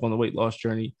doesn't help on the weight loss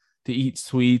journey, to eat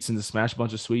sweets and to smash a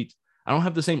bunch of sweets. I don't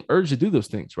have the same urge to do those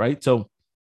things, right? So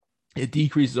it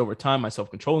decreases over time. My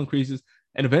self-control increases.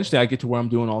 And eventually I get to where I'm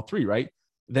doing all three, right?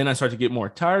 Then I start to get more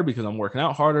tired because I'm working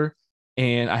out harder,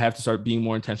 and I have to start being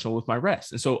more intentional with my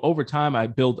rest. And so over time, I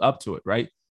build up to it, right?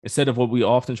 Instead of what we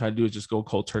often try to do is just go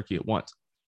cold turkey at once.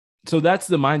 So that's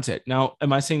the mindset. Now,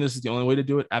 am I saying this is the only way to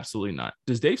do it? Absolutely not.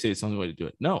 Does Dave say it's the only way to do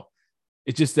it? No.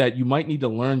 It's just that you might need to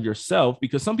learn yourself,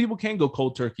 because some people can go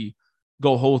cold turkey,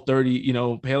 go Whole30,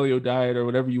 paleo diet or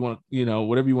whatever you want,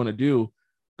 whatever you want to do,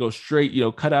 go straight,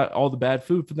 cut out all the bad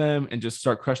food for them and just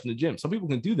start crushing the gym. Some people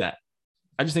can do that.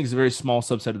 I just think it's a very small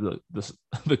subset of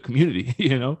the community,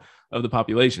 of the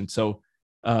population. So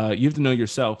you have to know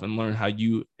yourself and learn how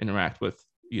you interact with,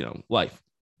 life.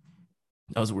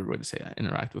 That was a weird way to say that.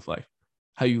 Interact with life,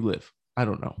 how you live. I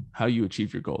don't know how you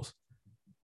achieve your goals.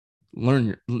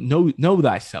 Know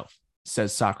thyself,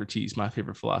 says Socrates, my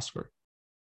favorite philosopher.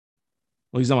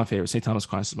 Well, he's not my favorite. St. Thomas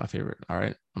Aquinas is my favorite. All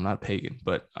right. I'm not a pagan,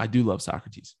 but I do love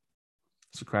Socrates.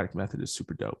 Socratic method is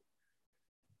super dope.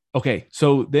 Okay.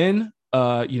 So then,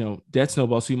 debt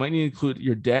snowball. So you might need to include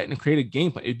your debt and create a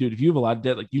game plan. Dude, if you have a lot of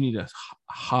debt, like you need a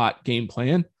hot game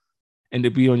plan, and to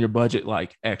be on your budget,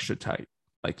 like extra tight,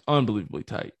 like unbelievably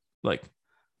tight, like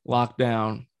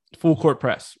lockdown, full court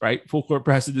press, right? Full court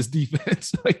press in this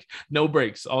defense, like no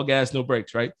breaks, all gas, no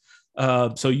breaks, right?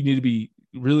 So you need to be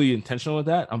really intentional with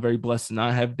that. I'm very blessed to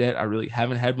not have debt. I really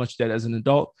haven't had much debt as an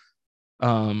adult.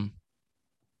 But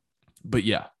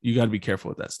yeah, you got to be careful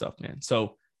with that stuff, man.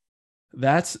 So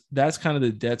that's kind of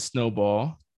the debt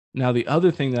snowball. Now, the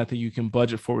other thing that I think you can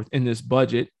budget for within this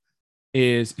budget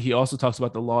is he also talks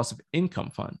about the loss of income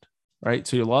fund, right?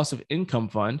 So your loss of income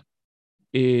fund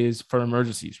is for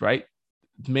emergencies, right?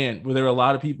 Man, were there a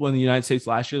lot of people in the United States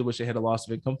last year that wish they had a loss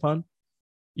of income fund?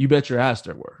 You bet your ass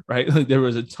there were, right? Like there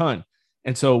was a ton.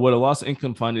 And so what a loss of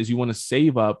income fund is, you want to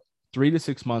save up 3 to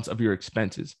 6 months of your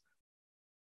expenses.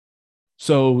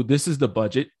 So this is the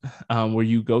budget where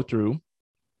you go through.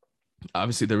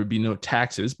 Obviously, there would be no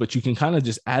taxes, but you can kind of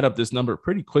just add up this number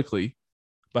pretty quickly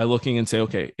by looking and say,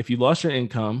 okay, if you lost your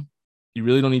income, you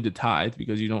really don't need to tithe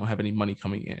because you don't have any money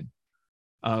coming in.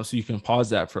 So you can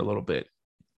pause that for a little bit.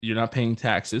 You're not paying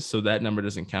taxes, so that number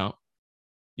doesn't count.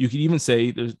 You could even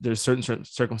say there's certain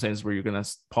circumstances where you're going to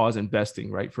pause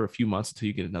investing, right, for a few months until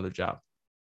you get another job.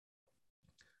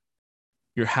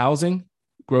 Your housing,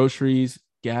 groceries,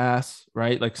 gas,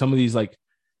 right? Like some of these like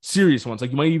serious ones,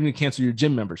 like you might even cancel your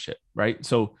gym membership, right?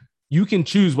 So you can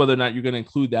choose whether or not you're going to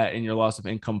include that in your loss of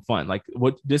income fund. Like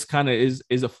what this kind of is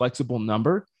a flexible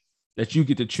number that you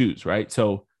get to choose, right?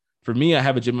 So for me, I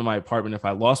have a gym in my apartment. If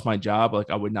I lost my job, like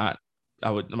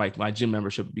my gym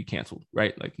membership would be canceled,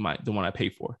 right? Like the one I pay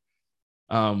for.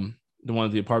 The one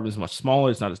of the apartment is much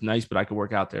smaller. It's not as nice, but I could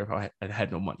work out there if I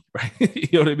had no money, right? You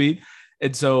know what I mean?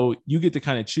 And so you get to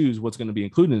kind of choose what's going to be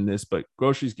included in this, but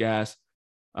groceries, gas,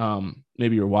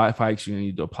 maybe your Wi-Fi, because you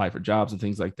need to apply for jobs and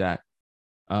things like that.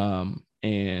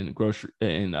 And grocery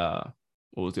and what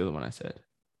was the other one I said?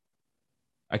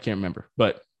 I can't remember,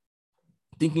 but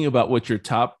thinking about what your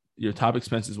top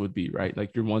expenses would be, right?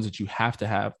 Like your ones that you have to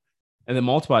have, and then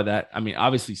multiply that. I mean,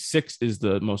 obviously 6 is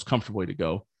the most comfortable way to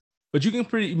go, but you can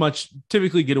pretty much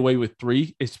typically get away with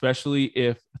 3, especially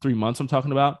if 3 months I'm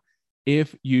talking about,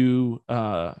 if you,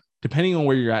 depending on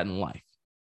where you're at in life,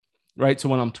 right? So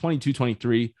when I'm 22,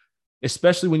 23,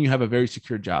 especially when you have a very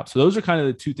secure job. So those are kind of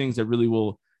the 2 things that really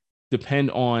will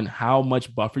depend on how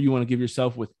much buffer you want to give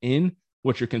yourself within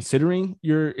what you're considering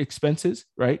your expenses,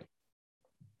 right?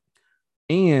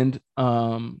 And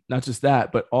not just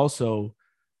that, but also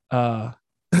uh,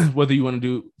 whether you want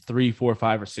to do 3, 4,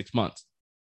 5, or 6 months.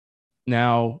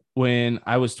 Now, when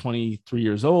I was 23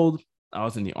 years old, I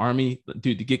was in the army.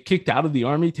 Dude, to get kicked out of the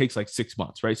army takes like 6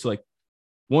 months, right? So, like,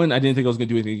 one, I didn't think I was going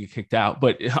to do anything to get kicked out,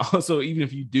 but also, even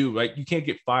if you do, right, you can't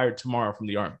get fired tomorrow from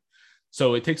the army.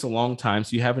 So it takes a long time.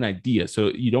 So you have an idea. So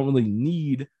you don't really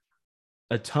need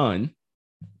a ton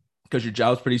because your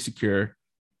job's pretty secure.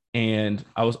 And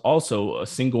I was also a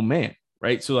single man,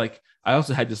 right? So, like, I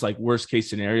also had this like worst case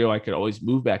scenario. I could always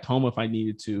move back home if I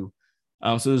needed to.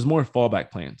 So there's more fallback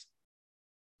plans.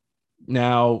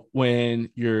 Now, when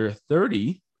you're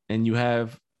 30 and you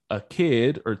have a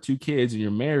kid or 2 kids and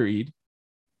you're married,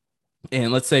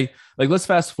 and let's say, like, let's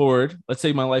fast forward, let's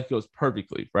say my life goes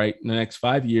perfectly, right? In the next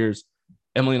 5 years,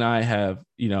 Emily and I have,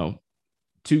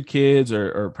 2 kids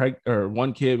or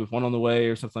one kid with one on the way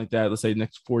or something like that. Let's say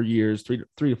next 4 years, three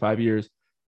to 5 years.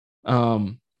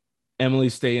 Um,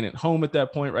 Emily's staying at home at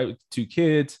that point, right, with 2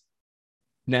 kids.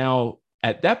 Now,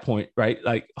 at that point, right,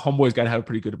 like, homeboy's got to have a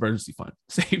pretty good emergency fund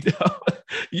saved up,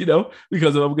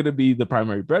 because if I'm going to be the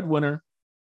primary breadwinner,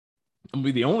 I'm going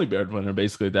to be the only breadwinner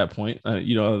basically at that point, other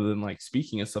than like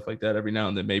speaking and stuff like that every now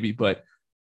and then maybe. But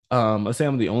let's say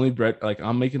I'm the only like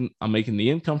I'm making the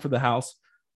income for the house.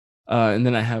 And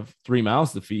then I have 3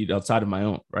 mouths to feed outside of my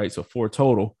own, right? So 4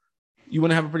 total. You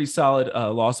want to have a pretty solid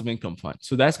loss of income fund.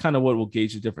 So that's kind of what will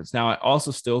gauge the difference. Now, I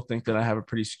also still think that I have a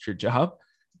pretty secure job.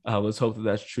 Let's hope that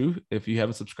that's true. If you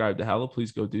haven't subscribed to Hallow,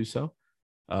 please go do so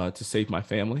to save my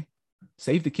family.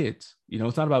 Save the kids.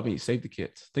 It's not about me. Save the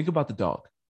kids. Think about the dog.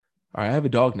 All right, I have a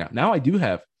dog now. Now I do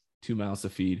have 2 mouths to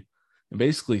feed, and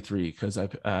basically 3 because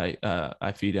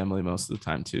I feed Emily most of the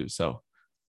time too. So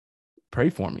pray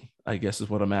for me, I guess, is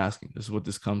what I'm asking. This is what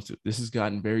this comes to. This has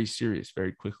gotten very serious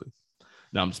very quickly.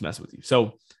 No, I'm just messing with you.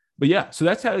 So, but yeah, so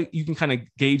that's how you can kind of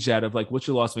gauge that of like, what's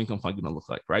your loss of income fund going to look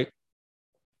like, right?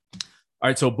 All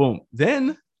right, so boom.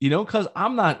 Then, because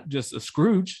I'm not just a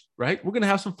Scrooge, right? We're going to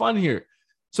have some fun here.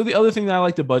 So the other thing that I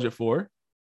like to budget for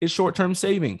is short-term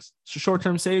savings. So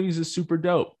short-term savings is super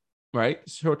dope, right?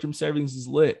 Short-term savings is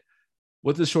lit.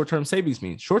 What does short-term savings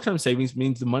mean? Short-term savings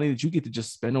means the money that you get to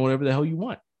just spend on whatever the hell you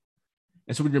want.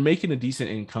 And so when you're making a decent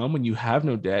income, when you have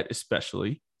no debt,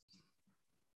 especially,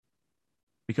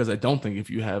 because I don't think if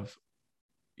you have,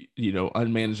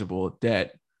 unmanageable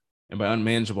debt, and by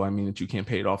unmanageable, I mean that you can't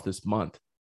pay it off this month,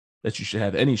 that you should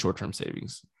have any short-term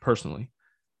savings personally.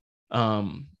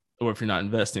 Or if you're not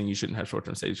investing, you shouldn't have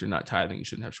short-term savings. If you're not tithing, you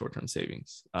shouldn't have short-term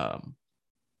savings.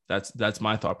 That's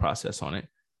my thought process on it.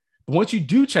 But once you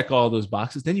do check all those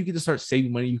boxes, then you get to start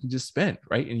saving money you can just spend,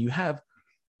 right? And you have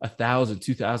 $1,000,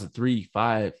 $2,000, $3,000,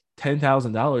 $5,000,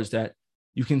 $10,000 that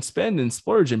you can spend and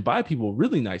splurge and buy people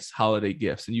really nice holiday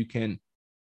gifts. And you can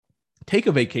take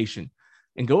a vacation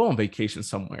and go on vacation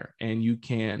somewhere, and you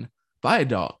can buy a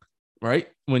dog, right,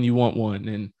 when you want one,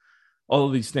 and all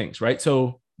of these things, right?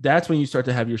 So that's when you start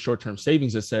to have your short-term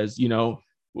savings that says,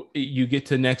 you get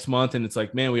to next month and it's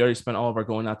like, man, we already spent all of our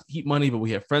going out to eat money, but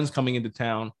we have friends coming into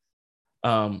town.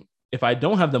 If I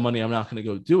don't have the money, I'm not going to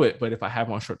go do it. But if I have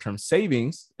my short-term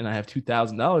savings and I have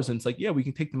 $2,000, and it's like, yeah, we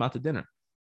can take them out to dinner.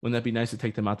 Wouldn't that be nice to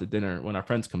take them out to dinner when our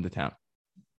friends come to town?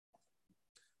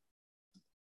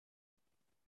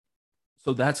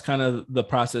 So that's kind of the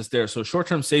process there. So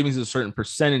short-term savings is a certain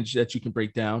percentage that you can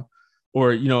break down,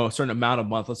 or, a certain amount a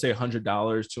month, let's say $100,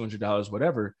 $200,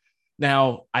 whatever.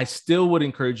 Now, I still would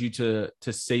encourage you to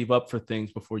save up for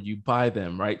things before you buy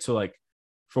them, right? So, like,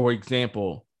 for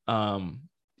example,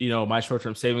 my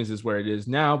short-term savings is where it is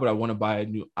now, but I want to buy a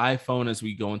new iPhone as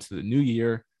we go into the new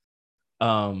year.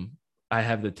 I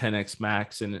have the 10X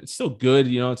Max, and it's still good.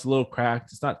 It's a little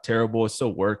cracked. It's not terrible. It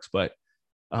still works, but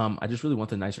I just really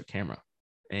want the nicer camera.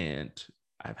 And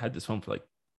I've had this phone for, like,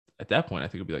 at that point, I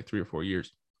think it'll be like 3 or 4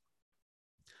 years.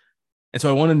 And so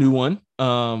I want a new one.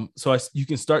 You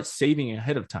can start saving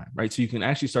ahead of time, right? So you can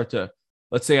actually start to,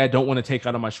 let's say I don't want to take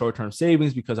out of my short-term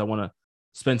savings because I want to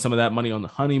spend some of that money on the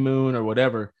honeymoon or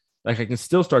whatever. Like, I can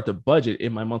still start to budget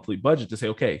in my monthly budget to say,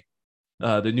 okay,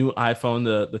 the new iPhone,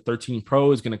 the 13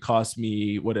 Pro is going to cost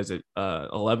me, what is it?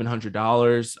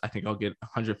 $1,100. I think I'll get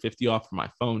 $150 off for my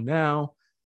phone now.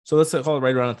 So let's call it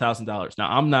right around $1,000.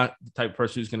 Now, I'm not the type of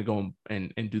person who's going to go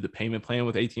and do the payment plan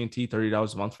with AT&T,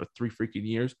 $30 a month for 3 freaking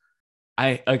years.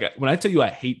 When I tell you I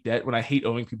hate debt, when I hate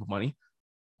owing people money,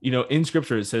 in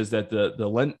scripture, it says that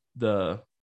the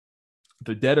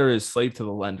debtor is slave to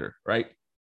the lender, right?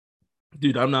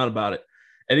 Dude, I'm not about it.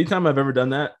 Anytime I've ever done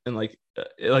that, and like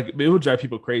it would drive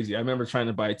people crazy. I remember trying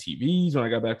to buy TVs when I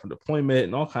got back from deployment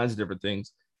and all kinds of different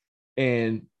things.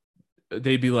 And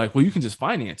they'd be like, well, you can just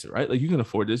finance it, right? Like you can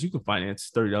afford this. You can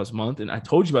finance $30 a month. And I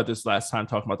told you about this last time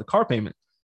talking about the car payment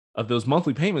of those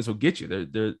monthly payments will get you.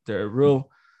 They're a real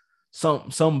some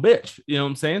bitch. You know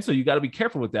what I'm saying? So you got to be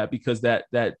careful with that because that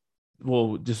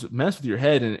will just mess with your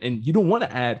head. And you don't want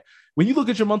to add, when you look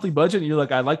at your monthly budget and you're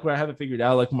like, I like where I have it figured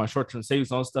out, like what my short-term savings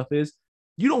and all this stuff is,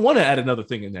 you don't want to add another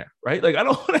thing in there, right? Like I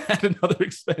don't want to add another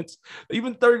expense,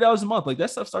 even $30 a month. Like that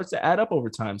stuff starts to add up over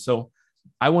time. So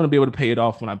I want to be able to pay it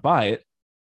off when I buy it,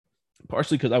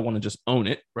 partially because I want to just own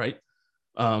it, right?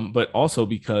 But also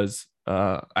because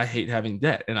I hate having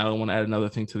debt and I don't want to add another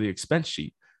thing to the expense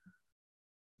sheet.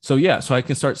 So yeah, so I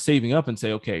can start saving up and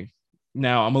say, okay,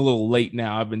 now I'm a little late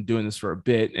now. I've been doing this for a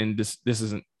bit, and this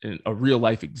isn't a real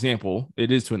life example.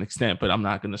 It is to an extent, but I'm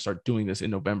not going to start doing this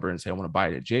in November and say I want to buy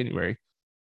it in January.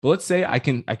 But let's say I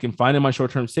can find in my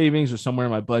short-term savings or somewhere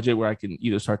in my budget where I can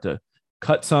either start to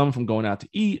cut some from going out to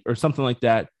eat or something like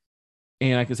that.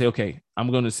 And I can say, okay,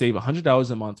 I'm going to save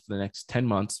 $100 a month for the next 10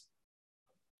 months.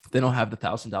 Then I'll have the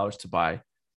 $1,000 to buy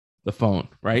the phone,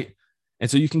 right? And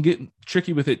so you can get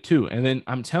tricky with it too. And then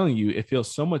I'm telling you, it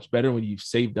feels so much better when you've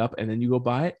saved up and then you go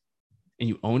buy it and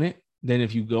you own it. Then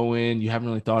if you go in, you haven't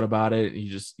really thought about it,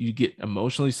 and you get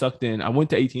emotionally sucked in. I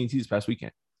went to AT&T this past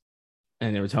weekend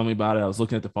and they were telling me about it. I was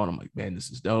looking at the phone. I'm like, man,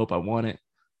 this is dope. I want it.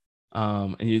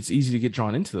 And it's easy to get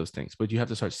drawn into those things, but you have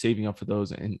to start saving up for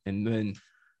those. And then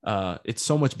it's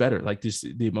so much better. Like just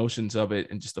the emotions of it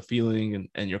and just the feeling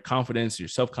and your confidence, your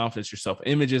self-confidence, your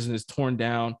self-image isn't torn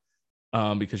down.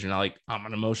 Because you're not like, I'm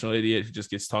an emotional idiot who just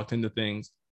gets talked into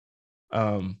things.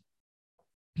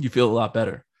 You feel a lot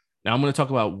better. Now I'm going to talk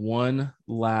about one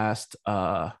last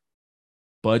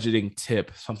budgeting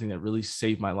tip, something that really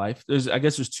saved my life. I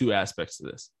guess there's two aspects to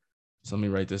this. So let me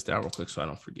write this down real quick so I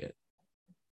don't forget.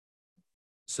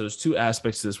 So there's two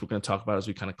aspects to this we're going to talk about as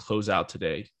we kind of close out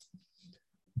today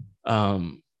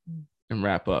and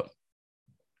wrap up.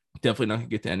 Definitely not going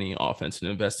to get to any offense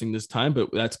and investing this time, but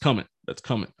that's coming. That's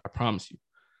coming. I promise you.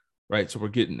 Right. So we're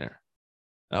getting there.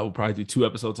 We'll probably do 2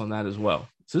 episodes on that as well.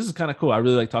 So this is kind of cool. I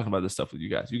really like talking about this stuff with you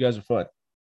guys. You guys are fun.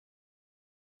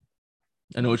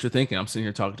 I know what you're thinking. I'm sitting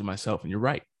here talking to myself and you're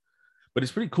right, but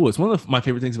it's pretty cool. It's one of my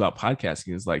favorite things about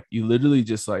podcasting is like, you literally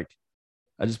just like,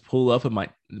 I just pull up at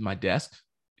my desk,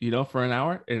 for an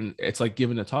hour, and it's like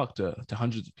giving a talk to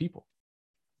hundreds of people.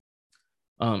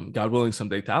 God willing,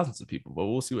 someday thousands of people, but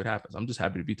we'll see what happens. I'm just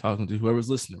happy to be talking to whoever's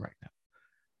listening right now.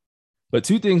 But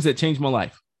 2 things that changed my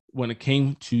life when it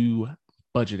came to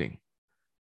budgeting.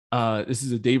 This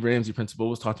is a Dave Ramsey principle.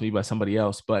 It was taught to me by somebody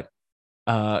else, but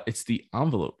it's the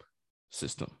envelope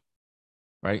system,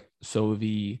 right? So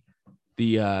the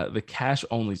cash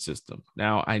only system.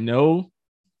 Now I know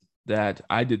that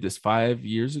I did this 5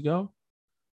 years ago.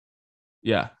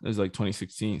 Yeah, it was like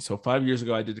 2016. So 5 years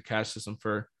ago, I did the cash system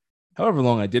for however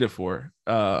long I did it for.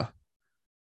 Cash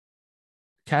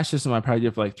system I probably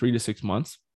did for like 3 to 6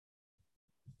 months.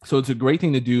 So it's a great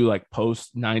thing to do like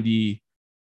post 90.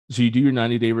 So you do your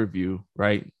 90-day review,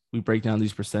 right? We break down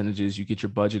these percentages. You get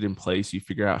your budget in place. You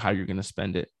figure out how you're going to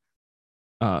spend it,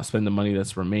 spend the money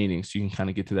that's remaining. So you can kind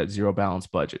of get to that zero balance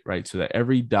budget, right? So that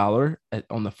every dollar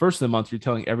on the first of the month, you're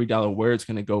telling every dollar where it's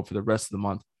going to go for the rest of the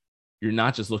month. You're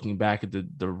not just looking back at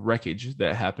the wreckage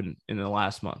that happened in the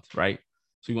last month, right?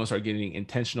 So you want to start getting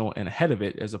intentional and ahead of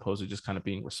it as opposed to just kind of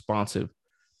being responsive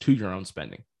to your own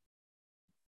spending.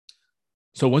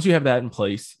 So once you have that in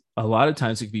place, a lot of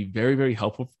times it can be very, very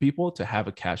helpful for people to have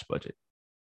a cash budget.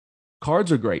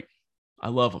 Cards are great. I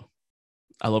love them.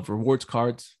 I love rewards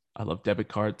cards. I love debit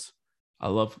cards. I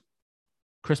love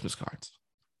Christmas cards.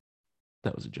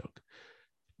 That was a joke.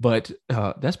 But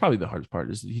that's probably the hardest part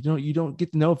is you don't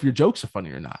get to know if your jokes are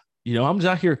funny or not. I'm just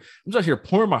out here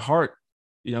pouring my heart,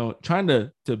 trying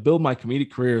to build my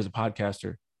comedic career as a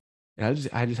podcaster. And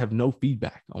I just have no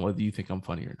feedback on whether you think I'm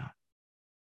funny or not.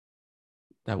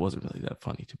 That wasn't really that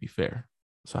funny, to be fair.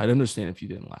 So I'd understand if you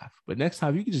didn't laugh. But next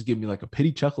time you could just give me like a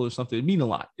pity chuckle or something. It'd mean a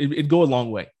lot. It'd go a long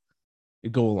way.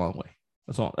 It'd go a long way.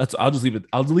 That's all. I'll just leave it.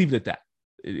 I'll leave it at that.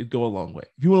 It'd go a long way.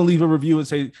 If you want to leave a review and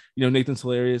say, Nathan's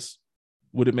hilarious,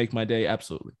 would it make my day?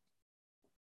 Absolutely.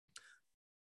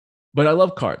 But I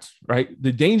love cards, right?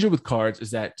 The danger with cards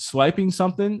is that swiping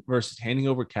something versus handing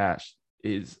over cash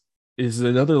is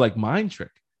another like mind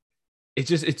trick.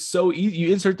 It's so easy.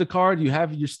 You insert the card, you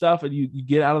have your stuff, and you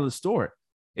get out of the store.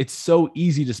 It's so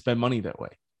easy to spend money that way.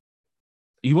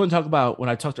 You want to talk about when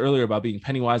I talked earlier about being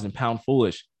penny wise and pound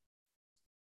foolish,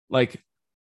 like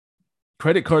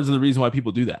credit cards are the reason why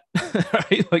people do that,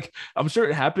 right? Like I'm sure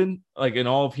it happened like in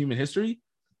all of human history,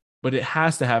 but it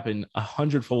has to happen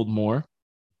 100-fold more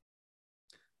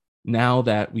now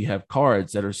that we have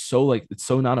cards that are so like, it's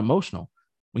so not emotional.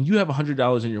 When you have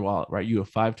 $100 in your wallet, right? You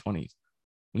have 520s.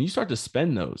 When you start to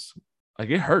spend those, like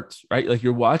it hurts, right? Like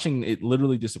you're watching it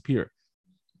literally disappear.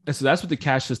 And so that's what the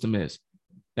cash system is.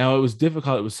 Now, it was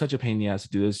difficult. It was such a pain in the ass to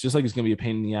do this, just like it's going to be a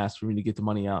pain in the ass for me to get the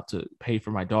money out to pay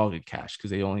for my dog in cash because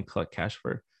they only collect cash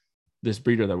for this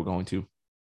breeder that we're going to.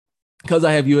 Because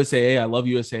I have USAA, I love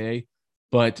USAA,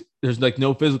 but there's like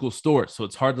no physical store. So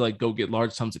it's hard to like go get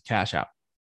large sums of cash out.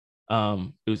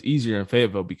 It was easier in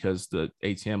Fayetteville because the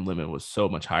ATM limit was so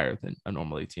much higher than a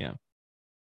normal ATM.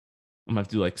 I'm going to have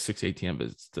to do like 6 ATM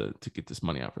visits to get this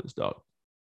money out for this dog.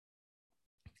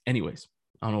 Anyways,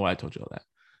 I don't know why I told you all that.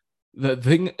 The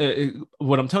thing,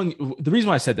 what I'm telling you, the reason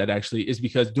why I said that actually is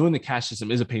because doing the cash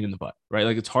system is a pain in the butt, right?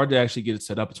 Like it's hard to actually get it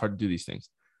set up. It's hard to do these things.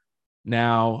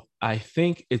 Now, I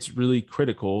think it's really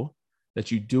critical that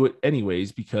you do it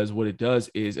anyways, because what it does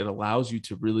is it allows you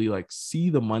to really like see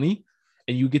the money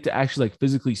and you get to actually like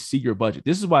physically see your budget.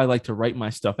 This is why I like to write my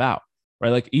stuff out, right?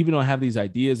 Like even though I have these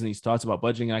ideas and these thoughts about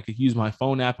budgeting, and I could use my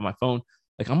phone app on my phone.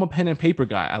 Like I'm a pen and paper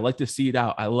guy. I like to see it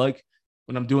out. I like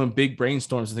when I'm doing big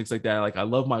brainstorms and things like that. Like I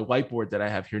love my whiteboard that I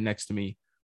have here next to me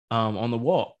on the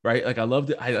wall, right? Like I love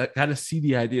it. I got to see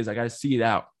the ideas. I got to see it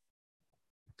out.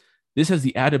 This has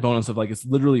the added bonus of like it's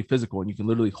literally physical and you can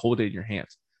literally hold it in your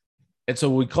hands. And so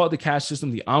we call it the cash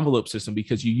system, the envelope system,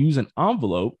 because you use an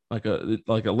envelope, like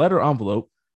a letter envelope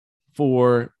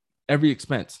for every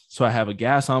expense. So I have a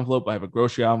gas envelope, I have a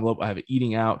grocery envelope, I have an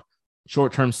eating out,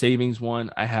 short-term savings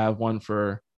one. I have one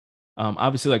for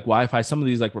obviously like Wi-Fi. Some of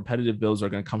these like repetitive bills are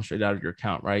going to come straight out of your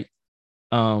account, right?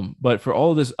 But for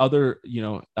all this other,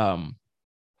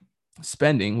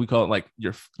 spending, we call it like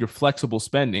your flexible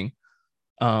spending,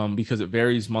 because it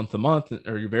varies month to month,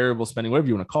 or your variable spending, whatever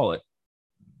you want to call it.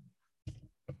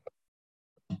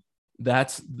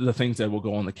 That's the things that will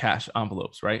go on the cash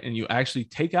envelopes, right? And you actually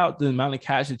take out the amount of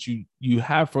cash that you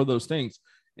have for those things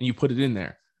and you put it in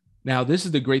there. Now, this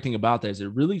is the great thing about that is it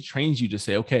really trains you to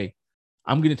say, okay,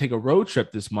 I'm going to take a road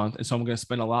trip this month, and so I'm going to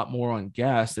spend a lot more on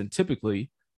gas than typically.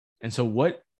 And so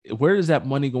where is that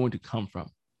money going to come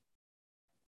from?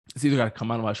 It's either got to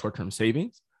come out of my short-term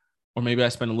savings, or maybe I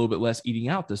spend a little bit less eating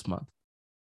out this month,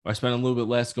 or I spend a little bit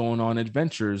less going on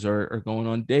adventures or going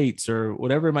on dates or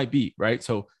whatever it might be, right?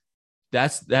 So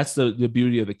that's the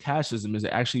beauty of the cash system, is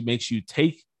it actually makes you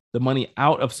take the money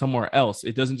out of somewhere else.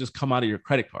 It doesn't just come out of your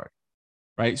credit card,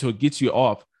 right? So it gets you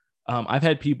off. I've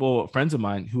had people, friends of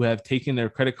mine, who have taken their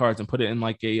credit cards and put it in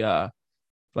like a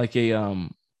I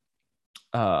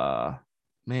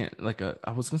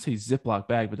was gonna say Ziploc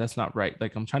bag, but that's not right.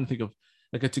 Like I'm trying to think of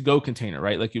like a to-go container,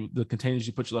 right? Like the containers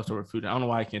you put your leftover food in. I don't know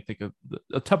why I can't think of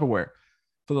a Tupperware.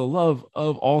 For the love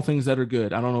of all things that are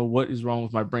good, I don't know what is wrong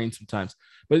with my brain sometimes,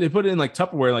 but they put it in like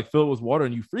Tupperware, like fill it with water,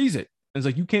 and you freeze it. And it's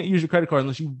like you can't use your credit card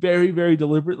unless you very, very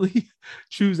deliberately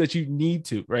choose that you need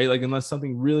to, right? Like unless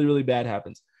something really, really bad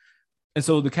happens. And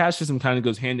so the cash system kind of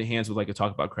goes hand in hand with like a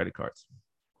talk about credit cards.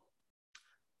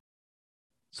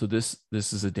 So this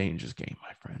is a dangerous game,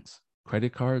 my friends.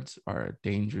 Credit cards are a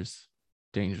dangerous,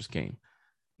 dangerous game.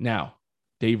 Now,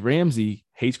 Dave Ramsey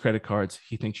hates credit cards.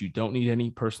 He thinks you don't need any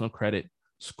personal credit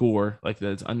score, like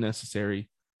that's unnecessary,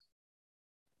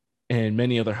 and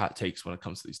many other hot takes when it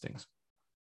comes to these things.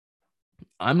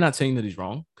 I'm not saying that he's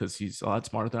wrong, because he's a lot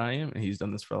smarter than I am, and he's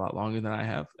done this for a lot longer than I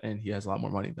have, and he has a lot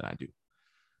more money than I do.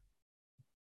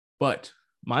 But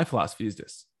my philosophy is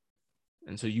this,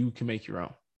 and so you can make your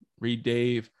own. Read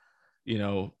Dave,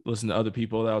 listen to other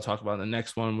people that I'll talk about in the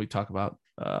next one. We talk about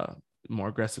more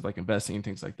aggressive like investing and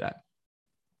things like that.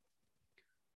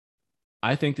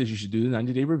 I think that you should do the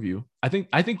 90-day review. I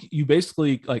think you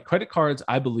basically, like, credit cards,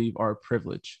 I believe, are a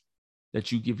privilege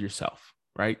that you give yourself,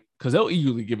 right? Because they'll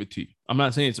eagerly give it to you. I'm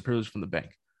not saying it's a privilege from the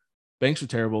bank. Banks are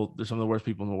terrible. They're some of the worst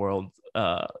people in the world.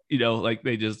 Like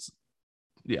they just,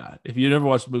 yeah. If you never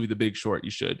watched the movie The Big Short,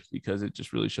 you should, because it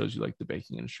just really shows you like the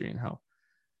banking industry and how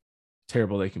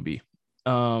terrible they can be.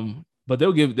 But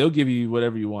they'll give you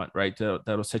whatever you want, right?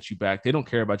 That'll set you back. They don't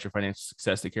care about your financial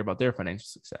success. They care about their financial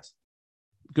success.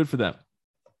 Good for them.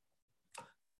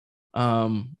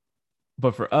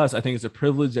 But for us, I think it's a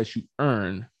privilege that you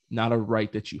earn, not a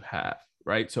right that you have,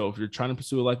 right? So if you're trying to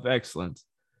pursue a life of excellence,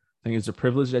 I think it's a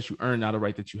privilege that you earn, not a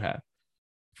right that you have.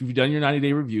 If you've done your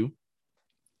 90-day review,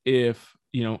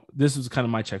 this is kind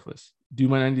of my checklist. Do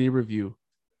my 90-day review,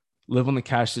 live on the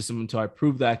cash system until I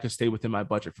prove that I could stay within my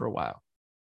budget for a while.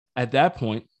 At that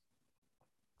point,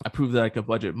 I proved that I could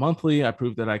budget monthly. I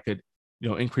proved that I could,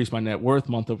 increase my net worth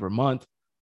month over month.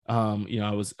 I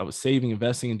was saving,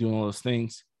 investing, and doing all those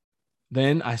things.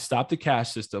 Then I stopped the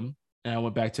cash system and I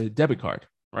went back to the debit card,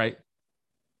 right?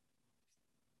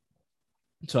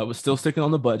 So I was still sticking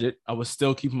on the budget. I was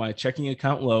still keeping my checking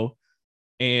account low,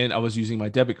 and I was using my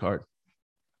debit card.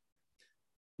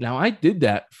 Now I did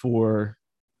that for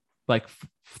like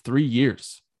 3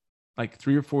 years, like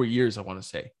 3 or 4 years, I want to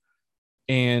say.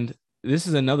 And this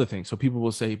is another thing. So people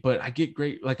will say, but I get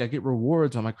I get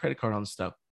rewards on my credit card on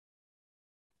stuff.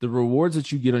 The rewards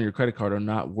that you get on your credit card are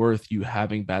not worth you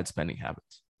having bad spending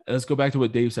habits. Let's go back to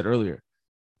what Dave said earlier.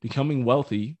 Becoming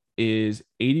wealthy is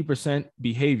 80%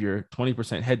 behavior,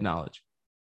 20% head knowledge.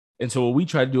 And so what we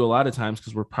try to do a lot of times,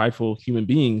 because we're prideful human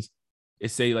beings,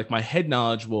 is say like my head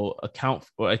knowledge will account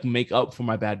for, I can make up for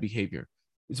my bad behavior.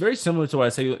 It's very similar to what I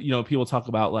say, people talk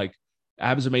about like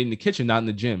abs are made in the kitchen, not in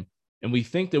the gym. And we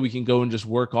think that we can go and just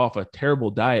work off a terrible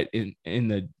diet in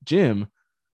the gym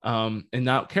and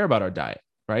not care about our diet,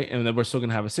 right? And then we're still going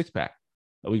to have a six pack.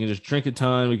 We can just drink a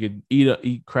ton. We could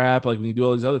eat crap. Like we can do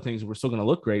all these other things. And we're still going to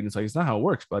look great. And it's like, it's not how it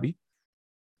works, buddy.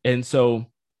 And so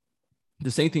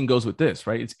the same thing goes with this,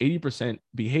 right? It's 80%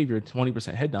 behavior,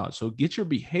 20% head knowledge. So get your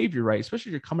behavior right, especially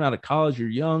if you're coming out of college, you're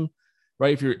young,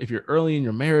 right? If you're early in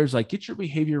your marriage, like get your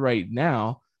behavior right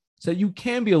now so that you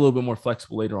can be a little bit more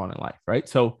flexible later on in life, right?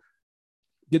 So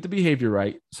get the behavior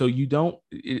right. So you don't,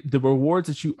 the rewards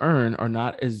that you earn are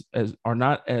not as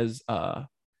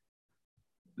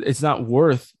it's not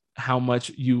worth how much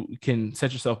you can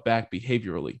set yourself back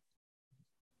behaviorally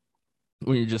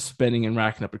when you're just spending and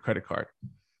racking up a credit card,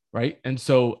 right? And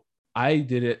so I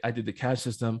did it. I did the cash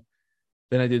system.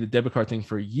 Then I did the debit card thing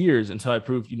for years until I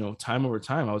proved, time over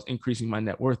time, I was increasing my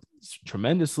net worth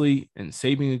tremendously and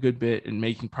saving a good bit and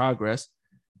making progress,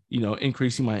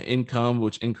 increasing my income,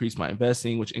 which increased my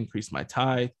investing, which increased my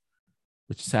tithe,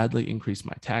 which sadly increased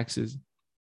my taxes.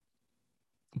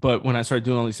 But when I started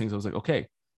doing all these things, I was like, okay,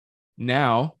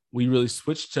 now we really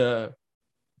switched to,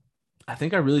 I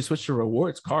think I really switched to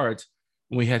rewards cards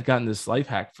when we had gotten this life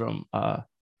hack from, it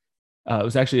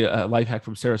was actually a life hack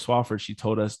from Sarah Swafford. She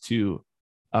told us to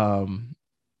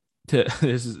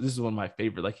this is one of my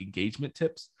favorite like engagement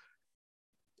tips.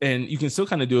 And you can still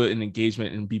kind of do it in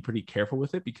engagement and be pretty careful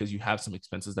with it because you have some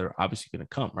expenses that are obviously going to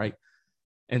come, right?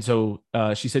 And so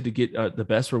she said to get the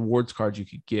best rewards cards you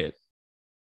could get,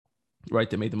 right,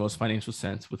 that made the most financial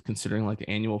sense with considering like the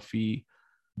annual fee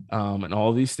and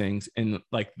all of these things and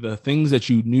like the things that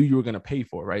you knew you were going to pay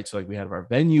for, right? So like we have our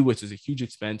venue, which is a huge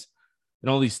expense, and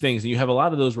all these things. And you have a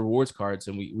lot of those rewards cards.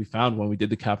 And we found when we did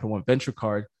the Capital One Venture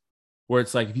card, where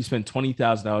it's like if you spend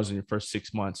 $20,000 in your first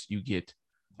 6 months, you get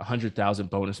 100,000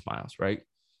 bonus miles, right?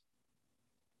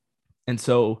 And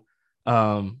so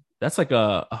that's like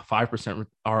a 5%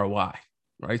 ROI,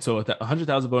 right? So at that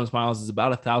 100,000 bonus miles is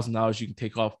about $1,000 you can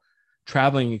take off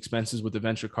traveling expenses with the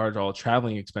venture card, all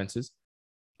traveling expenses.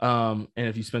 And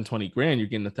if you spend 20 grand, you're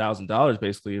getting $1,000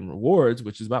 basically in rewards,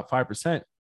 which is about 5%,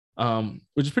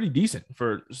 which is pretty decent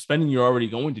for spending you're already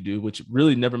going to do, which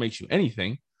really never makes you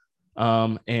anything.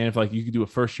 And if like you could do a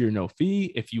first year, no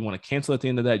fee, if you want to cancel at the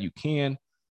end of that, you can.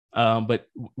 But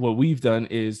what we've done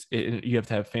is you have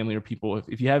to have family or people.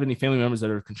 If you have any family members that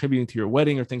are contributing to your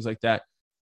wedding or things like that,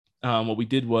 what we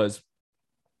did was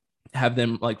have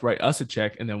them like write us a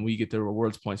check and then we get the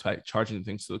rewards points by charging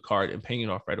things to the card and paying it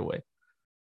off right away.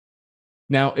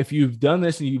 Now, if you've done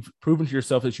this and you've proven to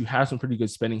yourself that you have some pretty good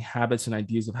spending habits and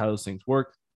ideas of how those things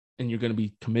work, and you're going to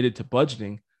be committed to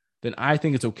budgeting, then I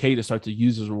think it's okay to start to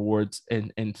use those rewards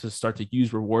and to start to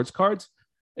use rewards cards.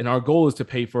 And our goal is to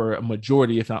pay for a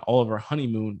majority, if not all of our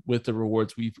honeymoon with the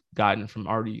rewards we've gotten from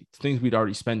already things we'd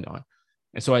already spent on.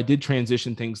 And so I did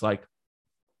transition things like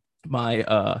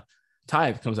my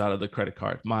tithe comes out of the credit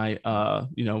card, my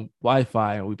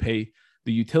Wi-Fi, and we pay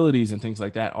the utilities and things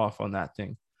like that off on that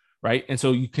thing. Right. And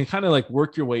so you can kind of like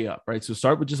work your way up. Right. So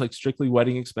start with just like strictly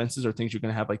wedding expenses or things you're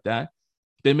going to have like that.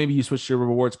 Then maybe you switch to your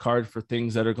rewards card for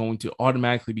things that are going to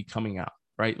automatically be coming out.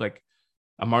 Right. Like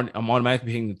I'm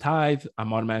automatically paying the tithe.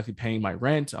 I'm automatically paying my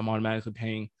rent. I'm automatically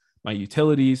paying my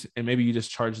utilities. And maybe you just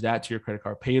charge that to your credit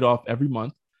card, pay it off every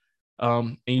month.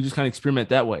 And you just kind of experiment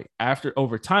that way.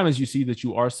 Over time, as you see that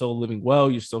you are still living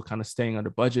well, you're still kind of staying under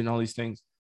budget and all these things,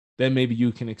 then maybe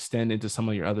you can extend into some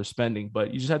of your other spending.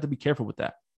 But you just have to be careful with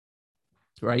that.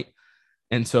 Right.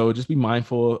 And so just be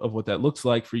mindful of what that looks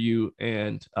like for you.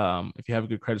 And if you have a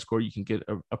good credit score, you can get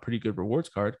a pretty good rewards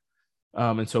card.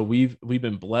 And so we've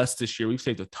been blessed this year. We've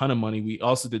saved a ton of money. We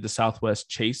also did the Southwest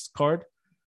Chase card,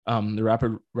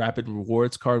 the rapid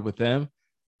rewards card with them.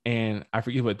 And I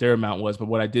forget what their amount was, but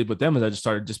what I did with them is I just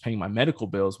started just paying my medical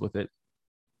bills with it,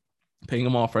 paying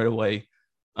them off right away.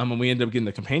 And we ended up getting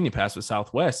the companion pass with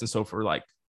Southwest. And so for like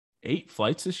 8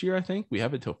 flights this year, I think we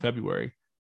have it till February.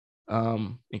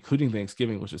 Including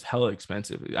Thanksgiving, which is hella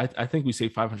expensive. I think we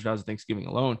saved $500 at Thanksgiving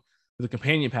alone. With the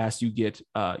companion pass, you get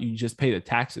you just pay the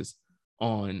taxes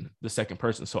on the second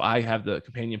person. So I have the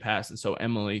companion pass. And so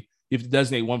Emily, you have to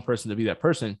designate one person to be that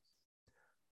person.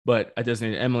 But I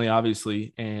designated Emily,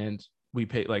 obviously, and we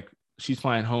paid like she's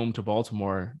flying home to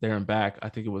Baltimore there and back. I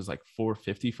think it was like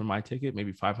 $450 for my ticket,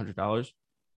 maybe $500.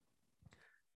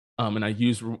 And I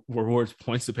used rewards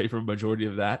points to pay for a majority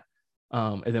of that.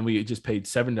 And then we just paid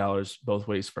 $7 both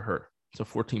ways for her. So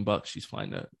 $14 she's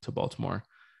flying to Baltimore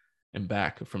and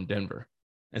back from Denver.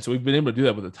 And so we've been able to do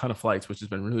that with a ton of flights, which has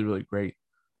been really, really great.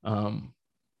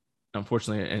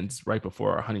 Unfortunately, it ends right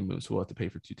before our honeymoon, so we'll have to pay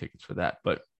for 2 tickets for that.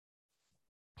 But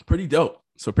pretty dope.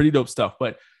 So pretty dope stuff.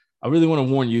 But I really want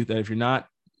to warn you that if you're not,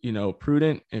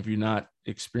 prudent, if you're not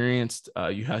experienced,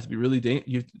 you have to be really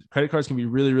credit cards can be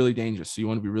really, really dangerous. So you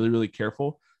want to be really, really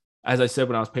careful. As I said,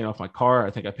 when I was paying off my car,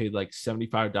 I think I paid like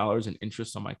 $75 in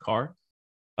interest on my car.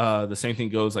 The same thing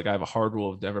goes, like I have a hard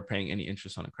rule of never paying any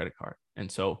interest on a credit card.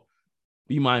 And so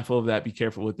be mindful of that, be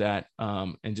careful with that,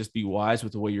 and just be wise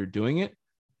with the way you're doing it.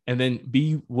 And then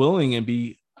be willing and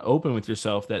be open with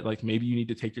yourself that like maybe you need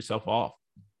to take yourself off,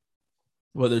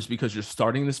 whether it's because you're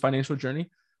starting this financial journey,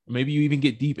 or maybe you even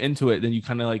get deep into it, then you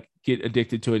kind of like get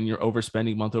addicted to it and you're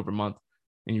overspending month over month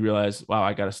and you realize, wow,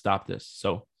 I got to stop this.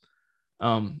 So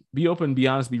be open, be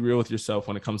honest, be real with yourself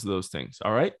when it comes to those things.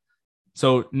 All right.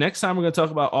 So next time we're going to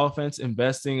talk about offense,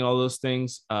 investing, all those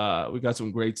things. We got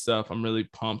some great stuff. I'm really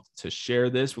pumped to share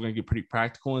this. We're going to get pretty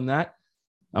practical in that.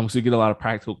 I'm going to get a lot of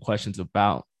practical questions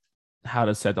about how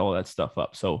to set all that stuff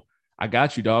up. So I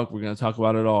got you, dog. We're going to talk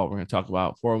about it all. We're going to talk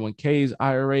about 401ks,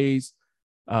 IRAs,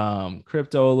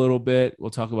 crypto a little bit.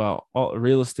 We'll talk about all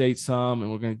real estate some,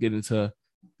 and we're going to get into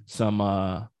some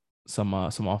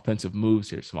offensive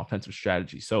moves here, some offensive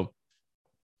strategies. So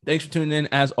thanks for tuning in.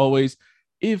 As always,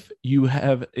 if you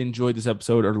have enjoyed this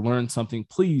episode or learned something,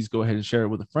 please go ahead and share it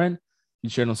with a friend. You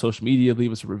share it on social media,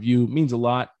 leave us a review. It means a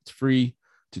lot. It's free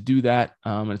to do that.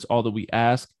 And it's all that we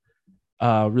ask.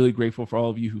 Really grateful for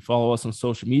all of you who follow us on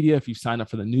social media. If you sign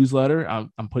up for the newsletter,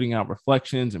 I'm putting out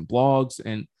reflections and blogs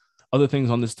and other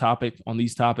things on these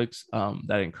topics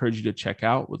that I encourage you to check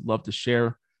out. Would love to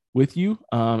share with you.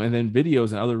 And then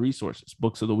videos and other resources,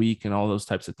 books of the week, and all those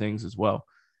types of things as well,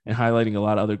 and highlighting a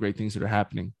lot of other great things that are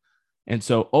happening. And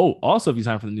so, also, if you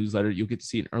sign up for the newsletter, you'll get to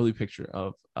see an early picture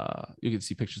of, you'll get to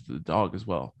see pictures of the dog as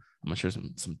well. I'm going to share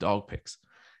some dog pics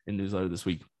in the newsletter this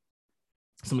week,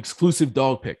 some exclusive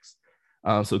dog pics.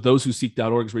 So those who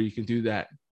seek.org is where you can do that.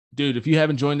 Dude, if you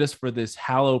haven't joined us for this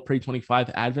Hallow Pray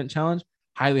 25 Advent Challenge,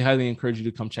 highly, highly encourage you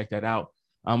to come check that out.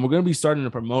 We're going to be starting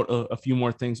to promote a few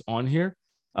more things on here,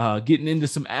 getting into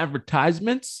some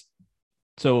advertisements.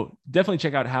 So definitely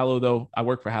check out Hallow, though. I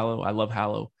work for Hallow. I love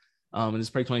Hallow. And this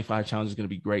Pray 25 Challenge is going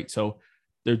to be great. So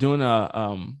they're doing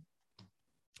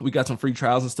we got some free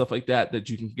trials and stuff like that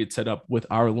you can get set up with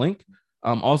our link.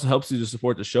 Also helps you to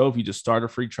support the show if you just start a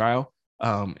free trial.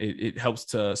 It helps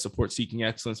to support Seeking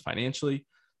Excellence financially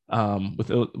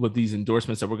with these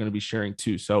endorsements that we're going to be sharing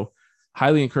too. So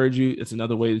highly encourage you. It's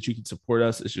another way that you can support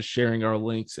us. It's just sharing our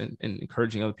links and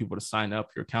encouraging other people to sign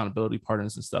up, your accountability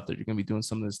partners and stuff that you're going to be doing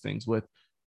some of these things with.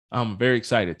 I'm very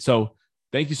excited. So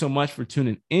thank you so much for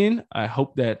tuning in. I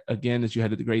hope that, again, that you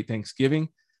had a great Thanksgiving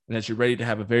and that you're ready to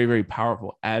have a very, very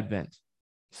powerful Advent.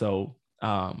 So,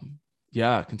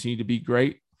 continue to be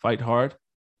great, fight hard,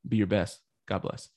 be your best. God bless.